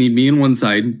 we need me on one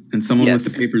side and someone with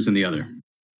the papers in the other.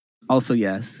 Also,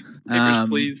 yes. Papers,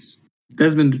 please.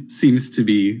 Desmond seems to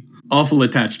be awful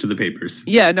attached to the papers.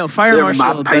 Yeah, no, Fire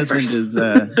Marshal my papers.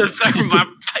 Desmond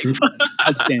is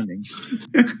outstanding.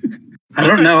 I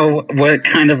don't know what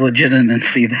kind of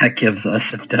legitimacy that gives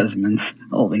us if Desmond's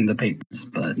holding the papers,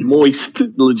 but Moist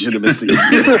legitimacy.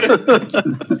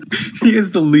 He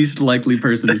is the least likely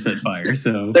person to set fire,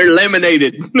 so They're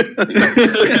laminated.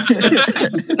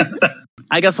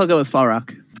 I guess I'll go with Fall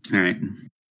Rock. all right.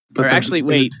 Or actually,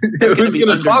 wait. Who's going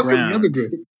to talk with the other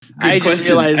group? I just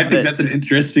realized I think that's an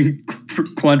interesting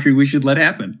quandary we should let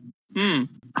happen.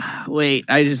 Wait,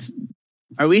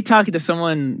 are we talking to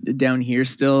someone down here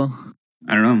still?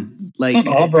 I don't know. Like,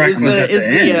 Albrecht was at the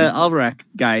end. Albrecht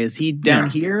guy, is he down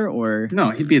here or?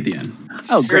 No, he'd be at the end.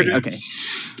 Oh, great. Okay.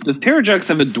 Does Terrajux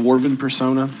have a dwarven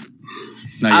persona?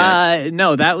 Not yet.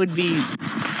 No, that'd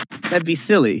be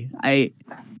silly.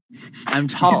 I'm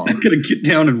tall. He's not gonna get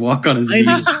down and walk on his I'm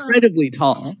knees. incredibly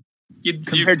tall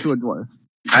compared to a dwarf.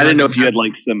 I didn't know if you had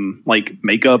like some like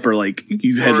makeup or like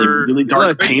you had like really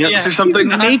dark pants or something.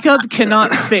 Makeup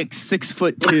cannot fix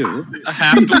 6'2". A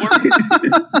half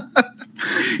dwarf?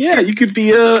 Yeah, You could be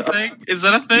Is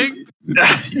that a thing?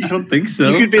 I don't think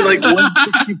so. You could be like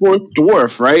 1/64th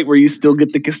dwarf, right? Where you still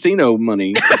get the casino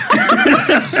money.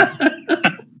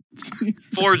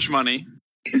 Forge money.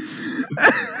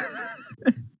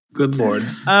 Good lord.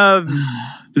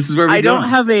 This is where we I go. don't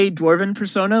have a dwarven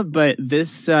persona, but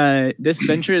this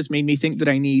venture has made me think that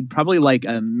I need probably like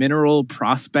a mineral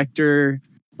prospector,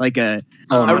 like a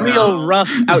real rough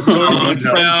outdoorsy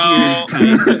frontiers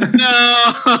type. No.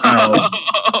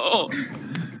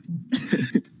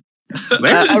 A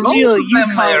real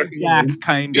Yukon Jack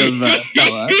kind of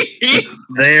fella.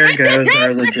 There goes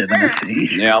our legitimacy.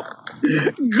 Yep.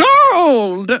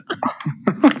 Gold!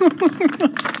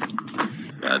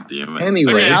 God damn it.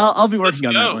 Anyway. Okay, I'll be working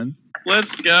on go. that one.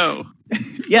 Let's go.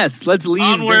 Yes, let's leave.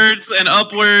 Onwards and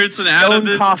upwards and out of stone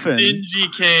this coffin. dingy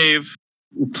cave.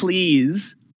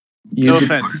 Please. You No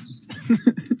should- offense.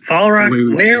 Fall Rock,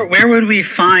 Wait. where would we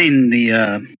find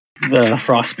the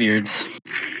Frostbeards?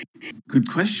 Good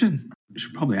question. We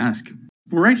should probably ask.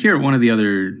 We're right here at one of the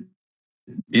other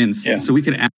inns, Yeah. so we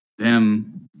could ask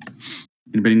them.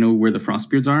 Anybody know where the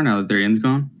Frostbeards are now that their inn's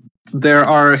gone? There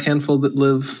are a handful that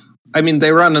live. I mean,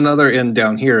 they run another inn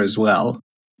down here as well.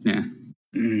 Yeah.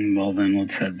 Well, then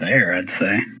let's head there, I'd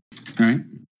say. All right.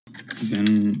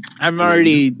 Then I'm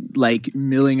already like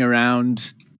milling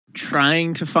around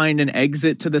trying to find an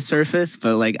exit to the surface,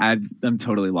 but like I'm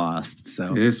totally lost.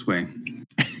 So this way.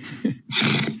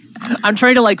 I'm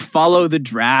trying to like follow the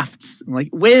drafts. I'm like,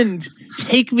 wind,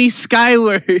 take me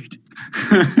skyward.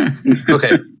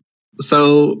 Okay.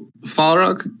 So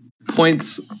Falrock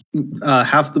points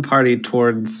half the party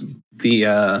towards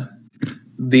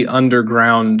the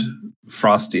underground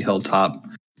frosty hilltop,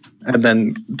 and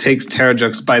then takes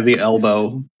Terrajux by the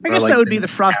elbow. I guess that would be the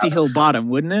Frosty Hill bottom,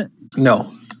 wouldn't it?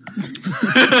 No.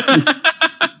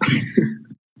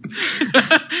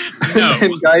 No.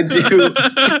 And guides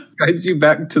you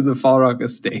back to the Falrock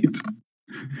estate.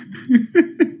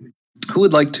 Who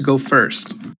would like to go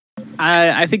first?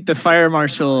 I think the fire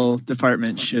marshal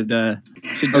department should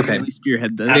definitely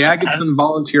spearhead this. The Agaton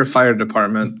Volunteer Fire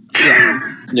Department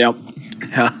Yep.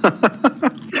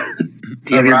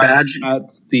 Do you have your arrives badge? at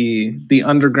the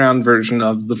underground version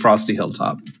of the Frosty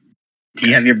Hilltop. Do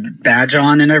you have your badge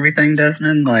on and everything,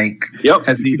 Desmond? Like, Yep.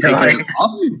 Has he taken it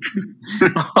off?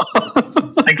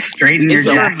 like straighten your Is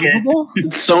it jacket? removable?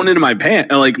 It's sewn into my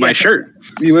pant, like my shirt.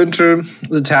 You enter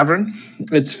the tavern.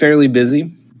 It's fairly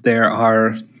busy. There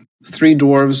are 3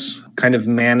 dwarves kind of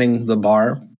manning the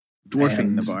bar. Dwarfing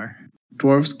And the bar.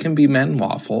 Dwarves can be men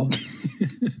waffle.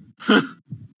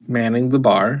 Manning the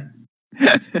bar.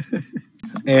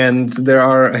 And there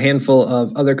are a handful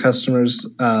of other customers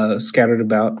scattered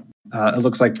about. It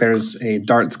looks like there's a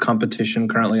darts competition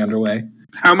currently underway.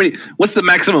 How many? What's the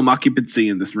maximum occupancy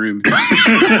in this room? They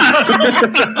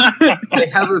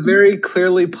have a very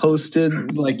clearly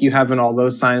posted, like you have in all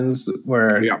those signs,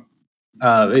 where Yeah.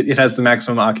 it has the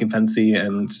maximum occupancy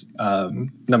and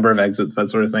number of exits, that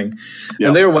sort of thing. Yeah.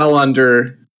 And they're well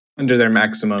under their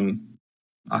maximum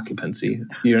occupancy.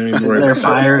 You don't even Is worry there about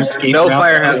fire it. escape No route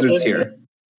fire posted? hazards here.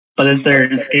 But is there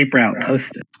an escape route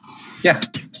posted? Yeah,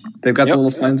 they've got Yep. the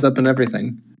little signs up and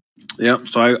everything. Yep.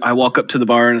 So I walk up to the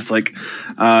bar and it's like,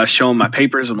 show them my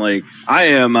papers. I'm like, I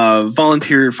am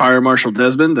volunteer Fire Marshal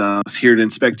Desmond. I was here to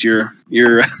inspect your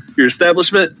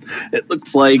establishment. It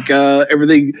looks like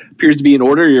everything appears to be in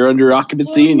order. You're under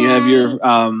occupancy and you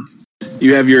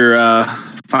have your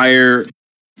fire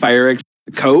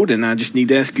code. And I just need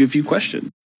to ask you a few questions.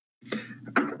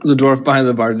 The dwarf behind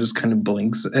the bar just kind of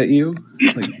blinks at you.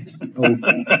 Like, oh,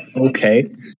 okay.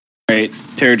 All right,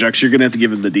 Terrajux, you're gonna have to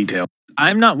give him the detail.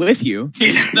 I'm not with you.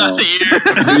 He's not here.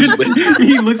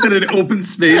 He looks at an open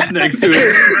space next to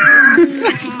it.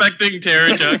 Expecting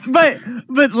terror joke. But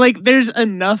like, there's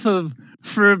enough of,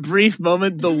 for a brief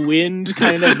moment, the wind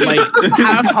kind of like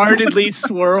half-heartedly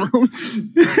swirls.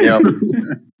 Yep.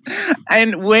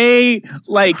 And way,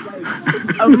 like,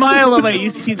 a mile away, you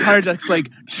see Tarjux,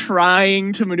 like,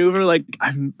 trying to maneuver, like,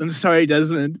 I'm sorry,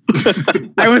 Desmond.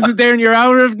 I wasn't there in your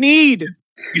hour of need.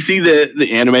 You see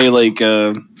the anime, like,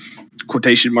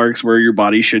 quotation marks where your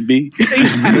body should be?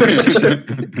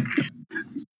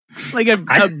 Like a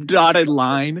dotted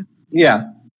line. Yeah.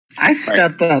 I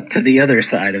step up to the other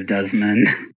side of Desmond.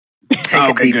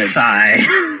 Take a deep sigh.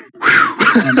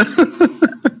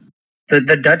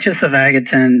 The Duchess of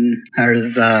Agaton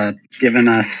has given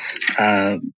us,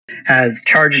 has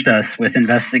charged us with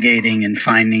investigating and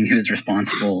finding who's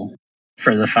responsible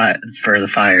for the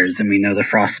fires, and we know the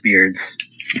Frostbeards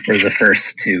were the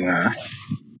first to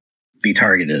be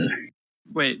targeted.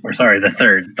 Wait. Or sorry,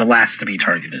 the last to be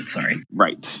targeted. Sorry.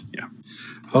 Right. Yeah.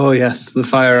 Oh yes, the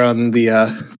fire on the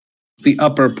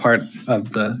upper part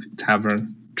of the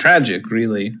tavern. Tragic,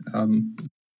 really.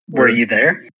 Were you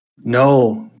there?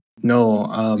 No.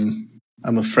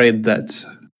 I'm afraid that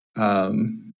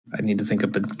I need to think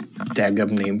up a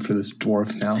daggum name for this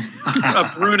dwarf now.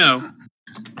 Bruno.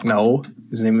 No,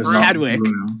 his name is not Chadwick.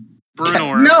 Bruno.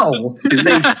 Bruno. No. His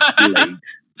name's Slate.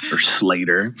 Or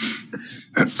Slater.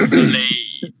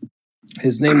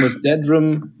 His name was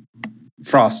Dedrum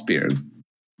Frostbeard.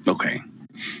 Okay.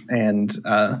 And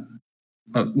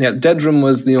Dedrum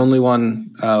was the only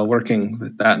one working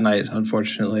that night,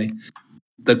 unfortunately.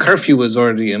 The curfew was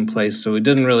already in place, so we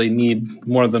didn't really need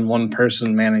more than one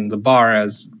person manning the bar,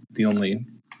 as the only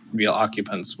real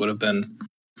occupants would have been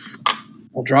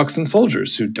Aldroxan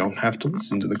soldiers who don't have to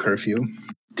listen to the curfew.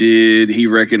 Do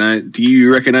you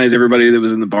recognize everybody that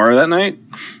was in the bar that night?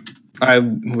 I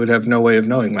would have no way of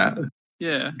knowing that.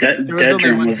 Yeah.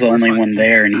 Dedrum was the only one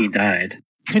there, and he died.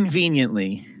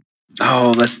 Conveniently.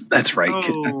 Oh, that's right. Oh,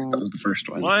 That was the first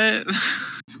one. What?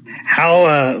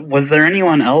 How was there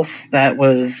anyone else that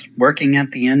was working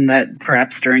at the inn that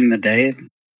perhaps during the day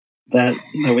that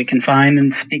we can find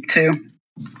and speak to?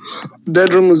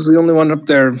 Dedrum was the only one up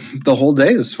there the whole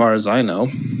day, as far as I know.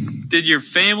 Did your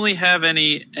family have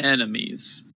any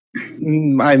enemies?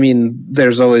 I mean,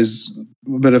 there's always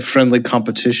a bit of friendly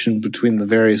competition between the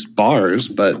various bars,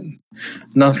 but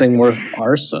nothing worth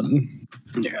arson.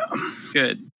 Yeah.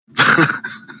 Good.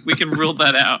 We can rule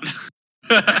that out.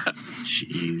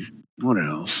 Jeez. What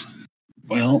else?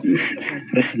 Well,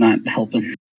 this is not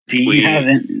helping. Do you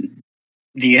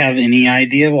have any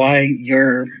idea why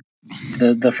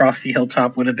the Frosty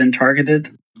Hilltop would have been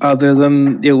targeted? Other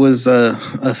than it was a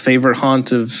favorite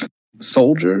haunt of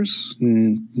soldiers,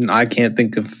 I can't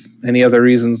think of any other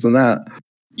reasons than that.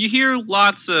 You hear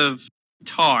lots of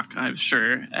talk, I'm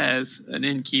sure, as an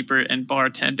innkeeper and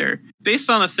bartender. Based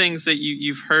on the things that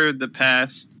you've heard the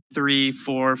past 3,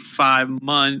 4, 5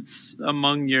 months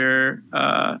among your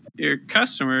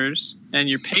customers and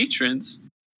your patrons,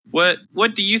 what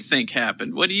do you think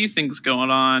happened? What do you think's going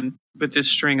on with this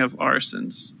string of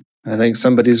arsons? I think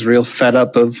somebody's real fed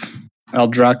up of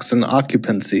Aldroxan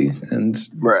occupancy and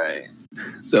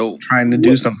so trying to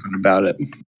do something about it.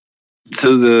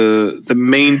 So the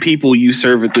main people you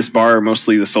serve at this bar are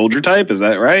mostly the soldier type, is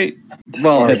that right?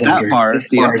 Well, at that bar,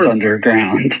 the bar's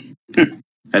underground.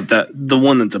 At the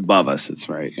one that's above us, it's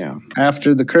right, yeah.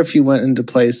 After the curfew went into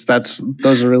place, that's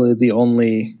really the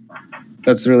only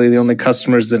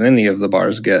customers that any of the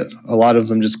bars get. A lot of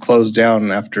them just close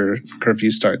down after curfew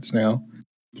starts now.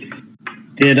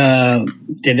 Did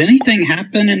anything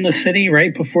happen in the city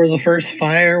right before the first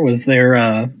fire? Was there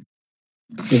a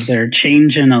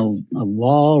change in a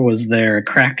law? Was there a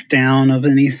crackdown of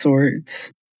any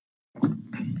sort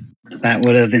that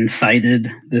would have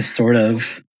incited this sort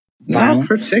of violence? Not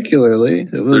particularly.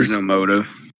 It was There's no motive.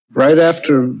 right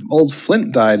after old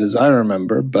Flint died, as I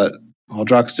remember, but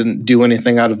Aldrox didn't do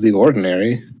anything out of the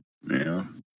ordinary. Yeah.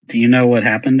 Do you know what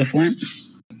happened to Flint?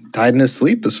 Died in his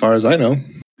sleep, as far as I know.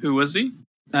 Who was he?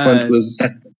 Flint was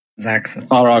Zach's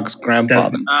Farog's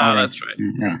grandfather. Ah, that's right.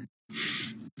 Yeah.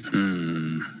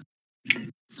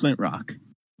 Flint Rock.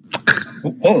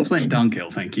 Whoa. Flint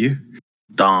Dunkill, thank you.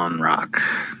 Dawn Rock.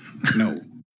 No.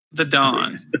 The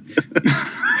Dawn.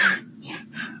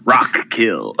 Rock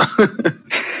Kill.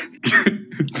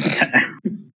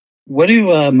 What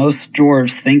do most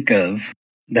dwarves think of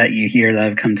that you hear that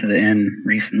have come to the inn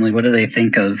recently? What do they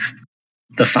think of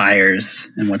the fires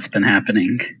and what's been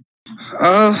happening?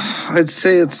 I'd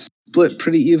say it's split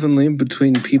pretty evenly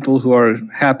between people who are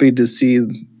happy to see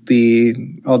the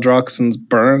Aldroxans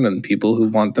burn and people who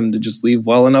want them to just leave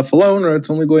well enough alone or it's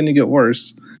only going to get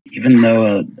worse. Even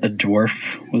though a dwarf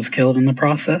was killed in the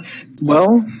process?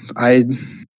 Well, I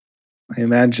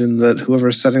imagine that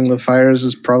whoever's setting the fires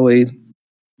is probably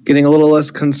getting a little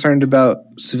less concerned about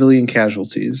civilian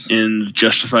casualties. And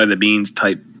justify the beans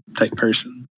type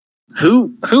person.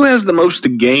 Who has the most to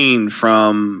gain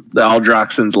from the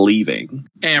Aldroxans leaving?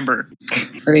 Amber.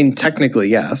 I mean, technically,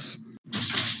 yes.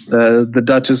 The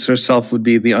Duchess herself would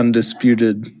be the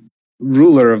undisputed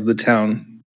ruler of the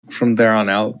town from there on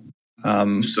out.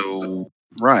 So,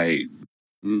 right.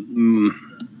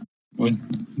 But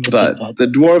the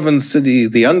Dwarven city,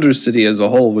 the Undercity as a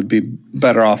whole, would be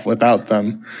better off without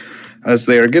them, as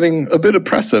they are getting a bit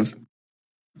oppressive.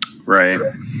 Right.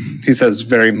 He says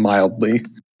very mildly.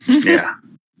 Yeah.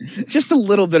 Just a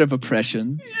little bit of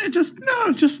oppression. Yeah, just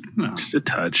no. Just a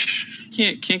touch.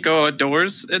 Can't go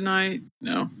outdoors at night.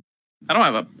 No, I don't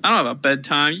have a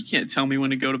bedtime. You can't tell me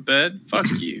when to go to bed. Fuck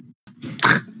you.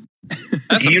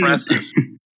 That's oppressive.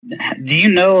 Do you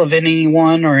know of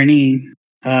anyone or any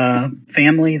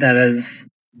family that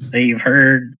you've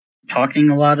heard talking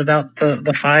a lot about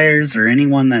the fires, or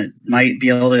anyone that might be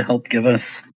able to help give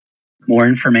us more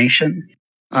information?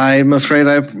 I'm afraid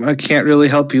I can't really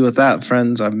help you with that,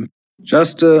 friends. I'm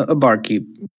just a barkeep.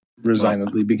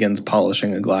 Resignedly begins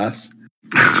polishing a glass.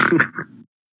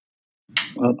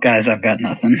 Well, guys, I've got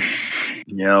nothing.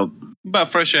 Yep.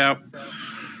 About fresh out.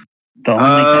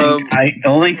 The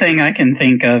only thing I can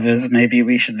think of is maybe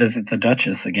we should visit the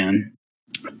Duchess again.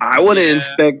 I want to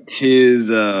inspect his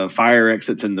fire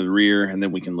exits in the rear, and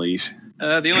then we can leave.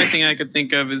 The only thing I could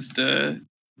think of is to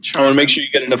I want to make sure you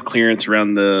get enough clearance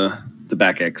around the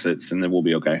back exits, and then we'll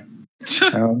be okay.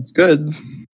 Sounds good.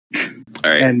 All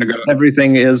right. And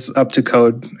everything is up to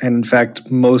code. And in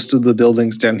fact, most of the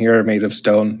buildings down here are made of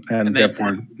stone and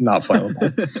therefore not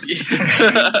flammable.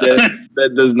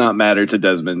 that does not matter to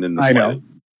Desmond in the I know.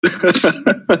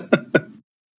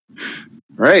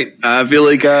 Right. I feel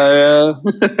like I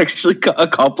actually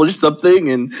accomplished something,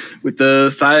 and with the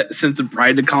sense of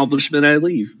pride and accomplishment, I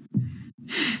leave.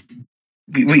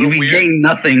 We gained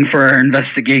nothing for our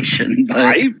investigation.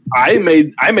 But I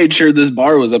made sure this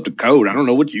bar was up to code. I don't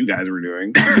know what you guys were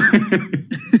doing.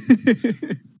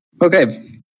 Okay.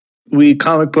 We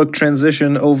comic book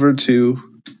transition over to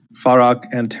Farok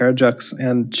and Terrajux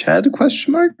and Chad, ?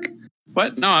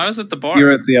 What? No, I was at the bar.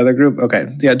 You're at the other group? Okay.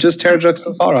 Yeah, just Terrajux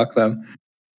and Farok then.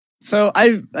 So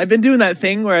I've been doing that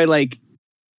thing where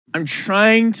I'm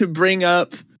trying to bring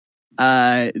up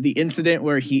the incident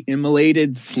where he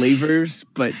immolated slavers,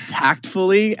 but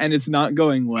tactfully, and it's not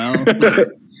going well.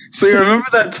 So you remember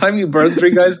that time you burned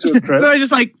 3 guys to a crisp? So I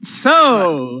just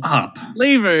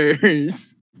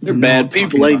slavers. They're bad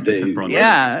people, ain't they?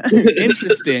 Yeah,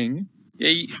 interesting.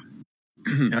 Yeah.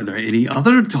 Are there any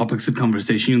other topics of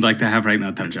conversation you'd like to have right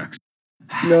now, Terrajux?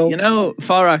 No. You know,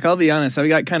 Farok, I'll be honest, I've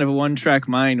got kind of a one-track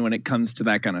mind when it comes to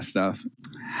that kind of stuff.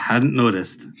 Hadn't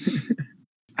noticed.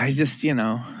 I just,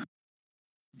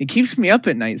 it keeps me up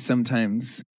at night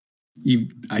sometimes.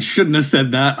 I shouldn't have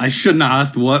said that. I shouldn't have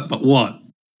asked what, but what?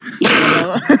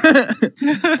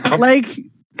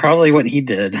 Probably what he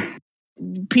did.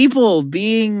 People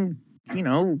being,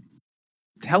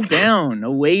 held down,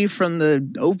 away from the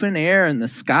open air and the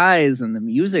skies and the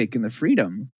music and the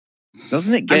freedom.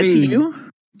 Doesn't it get to you?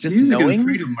 Just music knowing? and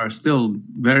freedom are still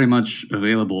very much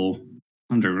available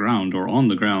underground or on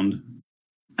the ground.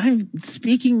 I'm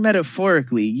speaking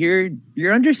metaphorically. Your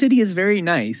Undercity is very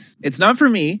nice. It's not for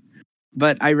me,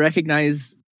 but I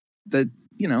recognize that,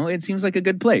 it seems like a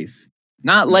good place.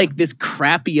 Not like this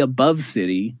crappy above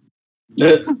city.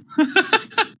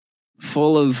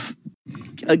 Full of,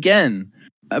 again,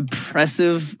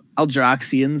 oppressive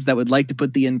Aldroxians that would like to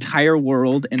put the entire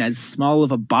world in as small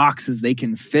of a box as they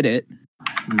can fit it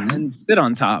and sit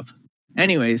on top.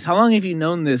 Anyways, how long have you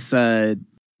known this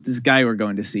guy we're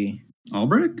going to see?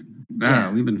 Albrecht?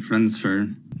 Yeah, we've been friends for,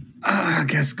 I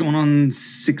guess, going on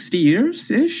 60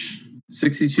 years-ish?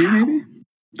 62, maybe?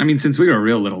 I mean, since we were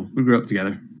real little. We grew up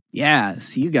together. Yeah,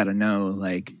 so you gotta know,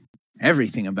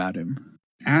 everything about him.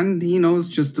 And he knows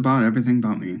just about everything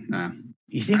about me.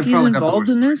 You think he's involved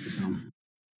in this?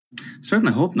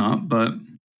 Certainly hope not, but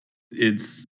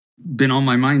it's been on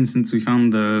my mind since we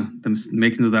found them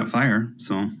making of that fire,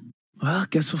 so. Well,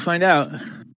 guess we'll find out.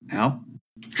 Al?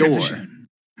 Transition.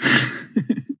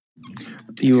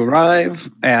 You arrive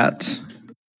at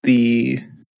the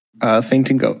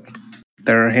Fainting Goat.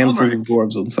 There are a handful of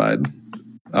dwarves inside.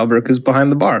 Albrecht is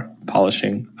behind the bar,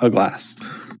 polishing a glass.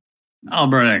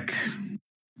 Albrecht.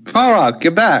 Farok,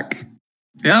 you're back.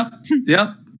 Yep.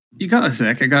 You got a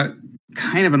sec. I got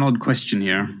kind of an odd question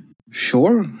here.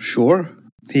 Sure.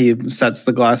 He sets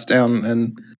the glass down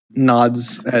and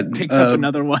nods at... Picks up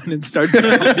another one and starts...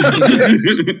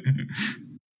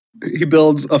 He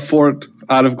builds a fort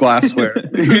out of glassware.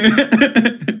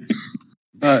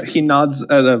 He nods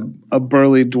at a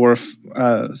burly dwarf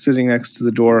sitting next to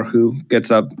the door who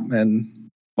gets up and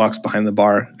walks behind the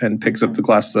bar and picks up the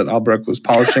glass that Albrecht was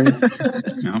polishing.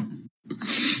 Yeah.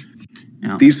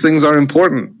 These things are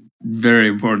important. Very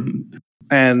important.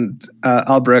 And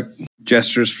Albrecht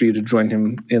gestures for you to join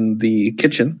him in the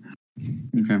kitchen.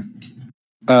 Okay.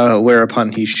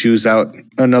 Whereupon he shoos out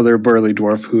another burly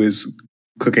dwarf who is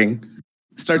cooking.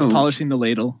 Starts polishing the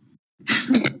ladle.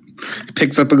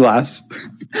 Picks up a glass.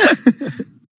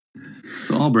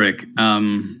 So Albrecht,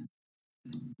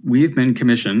 we've been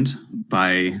commissioned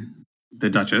by the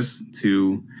Duchess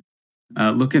to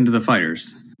look into the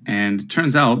fires. And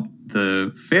turns out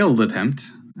the failed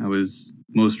attempt was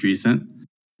most recent.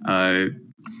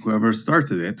 Whoever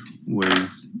started it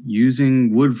was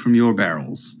using wood from your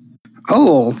barrels.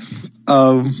 Oh,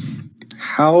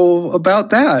 how about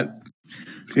that?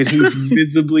 And he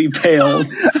visibly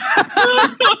pales.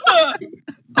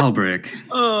 Albrecht.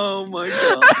 Oh my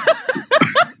god.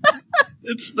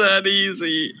 It's that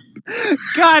easy.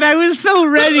 God, I was so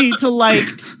ready to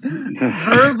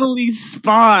verbally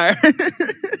spar.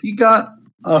 He got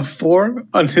a 4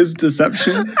 on his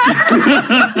deception.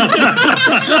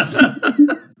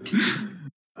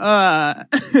 I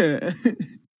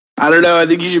don't know. I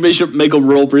think you should make a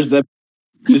roll perception.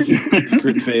 Just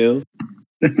crit fail.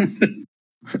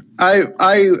 I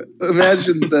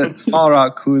imagine that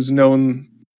Falrock, who's known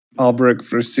Albrecht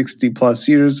for 60 plus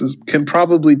years, can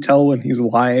probably tell when he's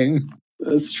lying.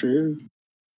 That's true.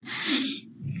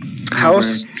 How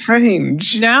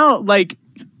strange. Now,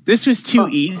 this was too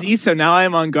easy, so now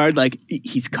I'm on guard,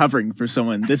 he's covering for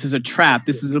someone. This is a trap.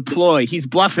 This is a ploy. He's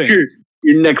bluffing.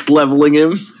 You're next leveling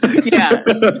him. Yeah.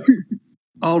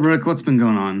 Albrecht, what's been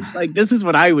going on? This is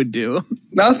what I would do.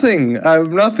 Nothing.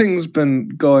 Nothing's been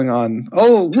going on.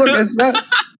 Oh, look, is that...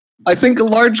 I think a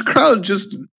large crowd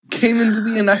just came into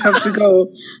the inn. I have to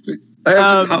go.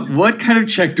 What kind of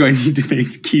check do I need to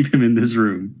make to keep him in this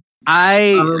room?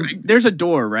 There's a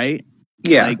door, right?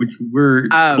 Yeah. Which we're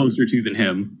closer to than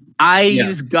him. I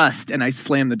use Gust and I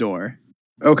slam the door.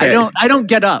 Okay. I don't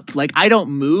get up. I don't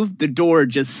move. The door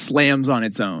just slams on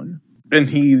its own. And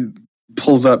he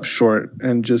pulls up short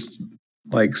and just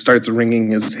starts wringing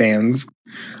his hands.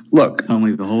 Look. Tell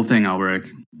me the whole thing,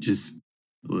 Albrecht. Just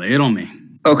lay it on me.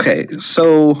 Okay,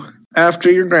 so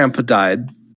after your grandpa died,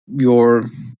 your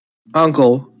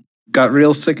uncle got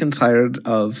real sick and tired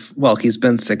of, well, he's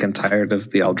been sick and tired of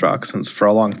the Aldroxans for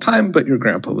a long time, but your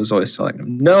grandpa was always telling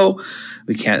him, no,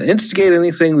 we can't instigate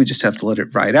anything, we just have to let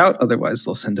it ride out, otherwise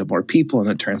they'll send in more people, and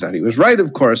it turns out he was right,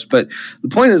 of course, but the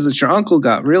point is that your uncle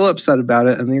got real upset about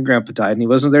it, and then your grandpa died, and he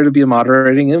wasn't there to be a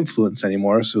moderating influence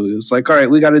anymore, so he was like, all right,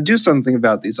 we got to do something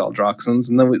about these Aldroxans,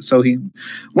 and then so he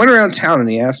went around town, and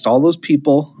he asked all those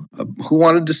people who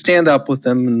wanted to stand up with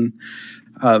him, and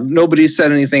nobody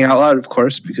said anything out loud, of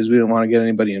course, because we didn't want to get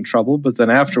anybody in trouble. But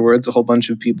then afterwards, a whole bunch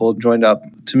of people joined up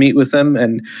to meet with him.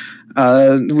 And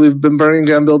we've been burning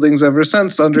down buildings ever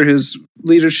since under his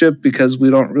leadership because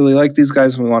we don't really like these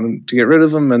guys and we want to get rid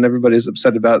of them. And everybody's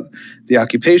upset about the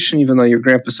occupation, even though your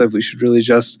grandpa said we should really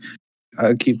just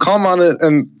keep calm on it.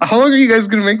 And how long are you guys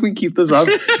going to make me keep this up?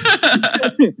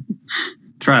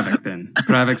 Travik, then.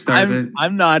 Travik started it.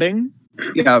 I'm nodding.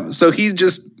 Yeah, so he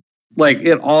just...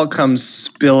 it all comes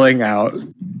spilling out.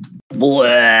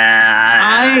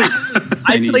 I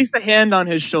place a hand on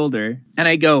his shoulder and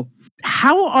I go,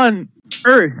 how on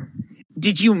earth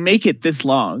did you make it this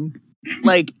long?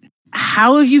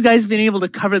 How have you guys been able to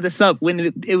cover this up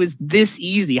when it was this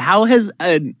easy? How has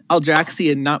an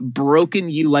Aldraxian not broken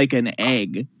you like an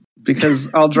egg? Because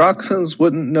Aldroxans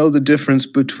wouldn't know the difference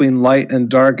between light and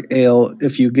dark ale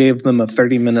if you gave them a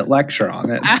 30-minute lecture on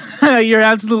it. You're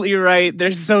absolutely right.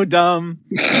 They're so dumb.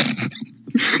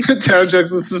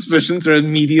 Tarajex's suspicions are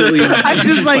immediately... I'm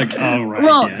just oh, right.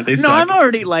 Well, yeah, they no, suck. I'm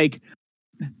already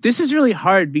this is really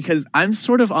hard because I'm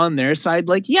sort of on their side.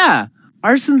 Yeah,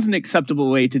 arson's an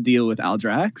acceptable way to deal with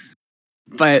Aldrax.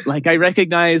 But, I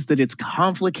recognize that it's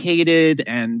complicated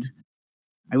and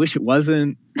I wish it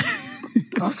wasn't.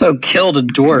 Also killed a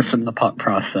dwarf in the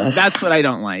process. That's what I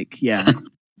don't like. Yeah.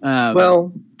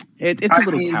 Well, it's a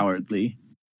little cowardly.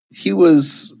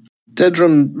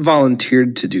 Dedrum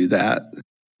volunteered to do that.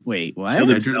 Wait, what?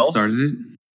 Dedrum started it?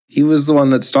 He was the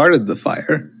one that started the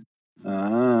fire.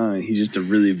 He's just a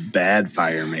really bad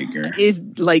fire maker. Is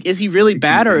he really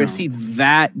bad or is he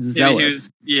that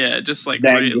zealous? Just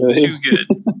that too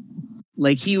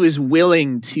good. He was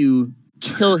willing to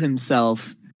kill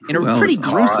himself in a Who pretty else?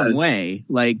 gruesome way.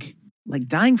 Like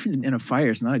dying in a fire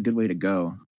is not a good way to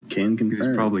go. Can He was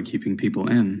confirm. probably keeping people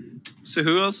in. So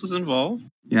who else is involved?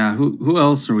 Yeah, who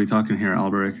else are we talking here,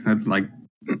 Alberic? Like,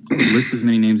 list as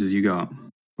many names as you got.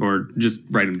 Or just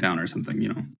write them down or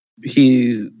something,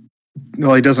 He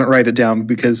doesn't write it down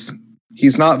because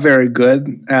he's not very good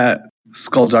at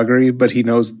skullduggery, but he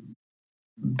knows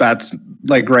that's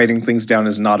like writing things down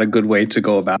is not a good way to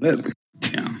go about it.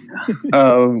 Yeah.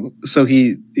 So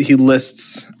he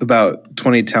lists about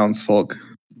 20 townsfolk,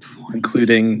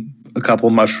 including a couple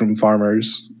mushroom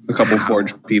farmers, a couple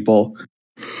forge people,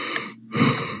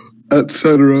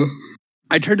 etc.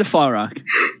 I turn to Falrock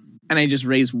and I just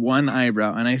raise one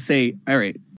eyebrow and I say, all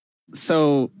right,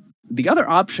 so the other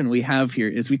option we have here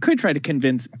is we could try to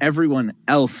convince everyone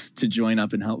else to join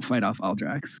up and help fight off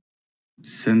Aldrax.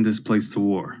 Send this place to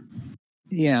war.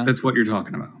 Yeah. That's what you're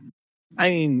talking about. I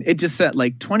mean, it just said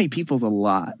like 20 people's a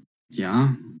lot.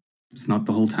 Yeah. It's not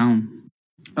the whole town.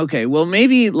 Okay, well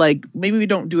maybe we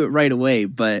don't do it right away,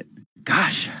 but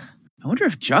gosh, I wonder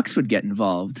if Jux would get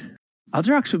involved.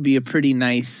 Aldrax would be a pretty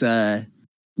nice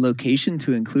location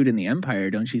to include in the Empire,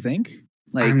 don't you think?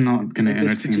 Like, I'm not going to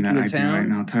this entertain that particular idea right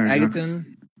now, Tyra.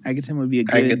 Agaton would be a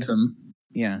good. Agaton.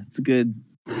 Yeah, it's a good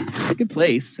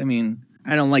place. I mean,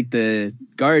 I don't like the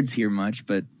guards here much,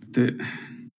 but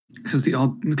because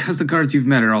the guards you've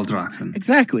met are Aldraxan.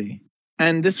 Exactly,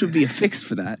 and this would be a fix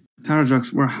for that.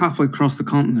 Taradrux, we're halfway across the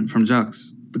continent from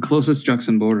Jux, the closest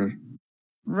Juxan border.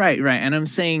 Right, and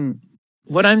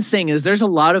what I'm saying is there's a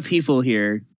lot of people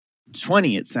here,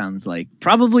 20 it sounds like,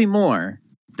 probably more,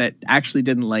 that actually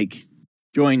didn't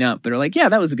join up. They're like, yeah,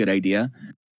 that was a good idea.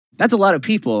 That's a lot of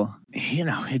people.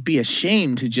 It'd be a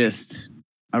shame to just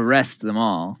arrest them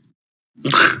all.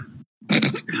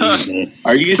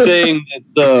 Are you saying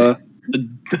that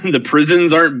the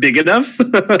prisons aren't big enough?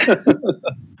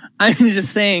 I'm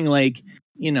just saying,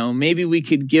 maybe we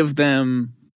could give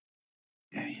them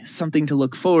something to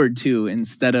look forward to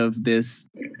instead of this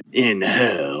in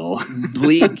hell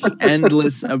bleak,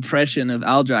 endless oppression of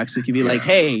Aldrax. It could be like,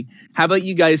 hey, how about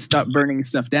you guys stop burning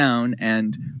stuff down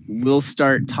and we'll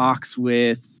start talks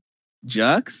with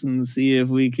Jux and see if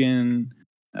we can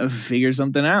figure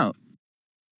something out.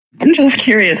 I'm just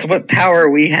curious what power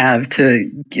we have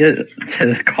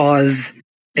to cause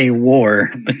a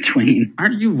war between.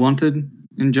 Aren't you wanted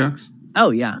in Jux?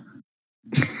 Oh, yeah.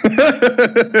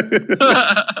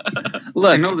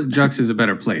 Look, I know that Jux is a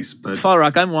better place, but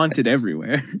Falrock, I'm wanted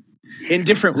everywhere in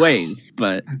different ways,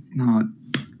 but it's not.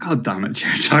 God damn it,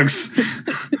 Jux.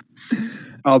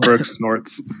 Albrecht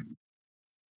snorts.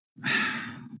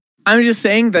 I'm just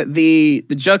saying that the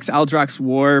Jux Aldrax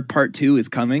War Part 2 is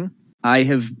coming. I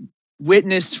have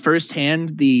witnessed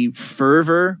firsthand the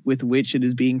fervor with which it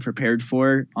is being prepared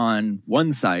for on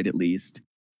one side, at least.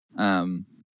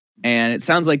 And it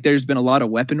sounds like there's been a lot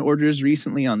of weapon orders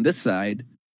recently on this side.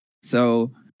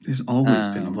 So there's always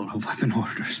been a lot of weapon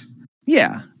orders.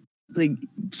 Yeah.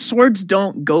 Swords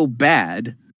don't go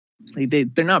bad.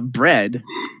 They're not bread.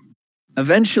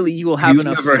 Eventually you will have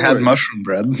enough You've never had mushroom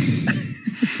bread.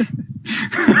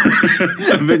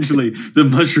 Eventually the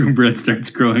mushroom bread starts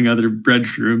growing other bread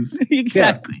shrooms.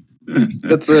 Exactly. Yeah.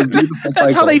 That's a beautiful cycle.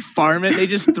 That's how they farm it. They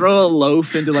just throw a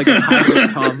loaf into a pile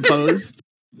of compost.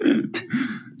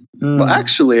 Well,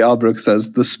 actually, Albrecht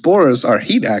says the spores are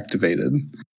heat activated.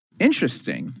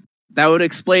 Interesting. That would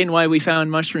explain why we found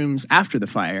mushrooms after the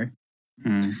fire.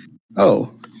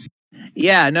 Oh.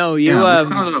 Yeah, no, we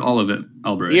found all of it,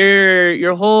 Albrecht.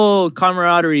 Your whole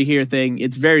camaraderie here thing,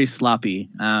 it's very sloppy.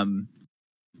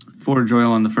 Forge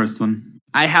oil on the first one.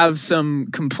 I have some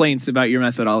complaints about your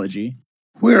methodology.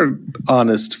 We're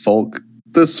honest folk.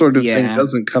 This sort of thing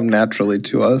doesn't come naturally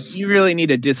to us. You really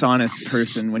need a dishonest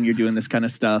person when you're doing this kind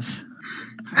of stuff.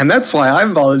 And that's why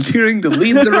I'm volunteering to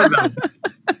lead the rebellion.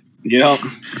 Yep.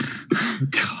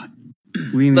 God.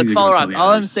 Look, Falrock,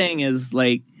 all I'm saying is,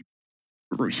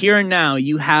 here and now,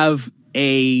 you have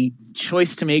a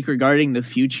choice to make regarding the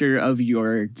future of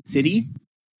your city.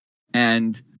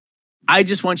 And I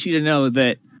just want you to know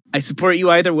that I support you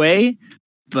either way,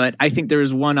 but I think there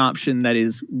is one option that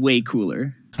is way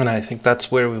cooler. And I think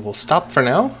that's where we will stop for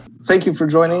now. Thank you for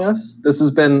joining us. This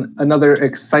has been another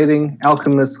exciting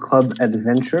Alchemist Club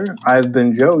adventure. I've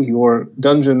been Joe, your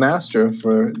dungeon master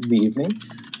for the evening.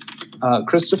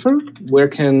 Christopher, where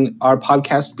can our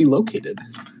podcast be located?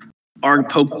 Our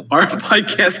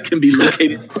podcast can be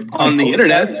located on the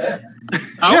internet.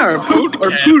 Our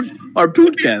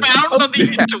podcast. Found on the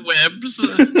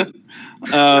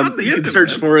interwebs. You can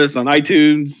search for us on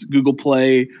iTunes, Google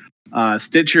Play,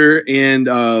 Stitcher, and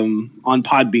on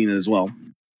Podbean as well.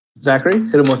 Zachary,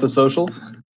 hit him with the socials.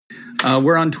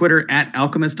 We're on Twitter at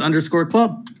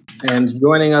alchemist_club. And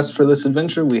joining us for this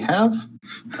adventure, we have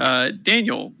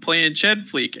Daniel playing Chad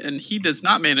Fleek, and he does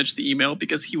not manage the email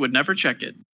because he would never check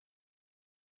it.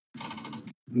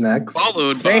 Next.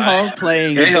 Followed by Hall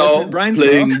playing Desmond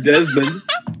Brineswell. playing Desmond.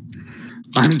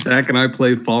 I'm Zach, and I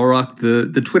play Fallrock,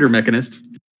 the Twitter mechanist.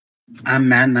 I'm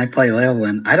Matt, and I play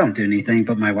Leolin. I don't do anything,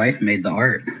 but my wife made the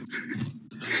art.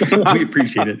 We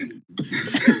appreciate it.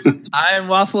 I'm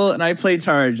Waffle, and I play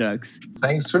Tarajux.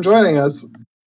 Thanks for joining us.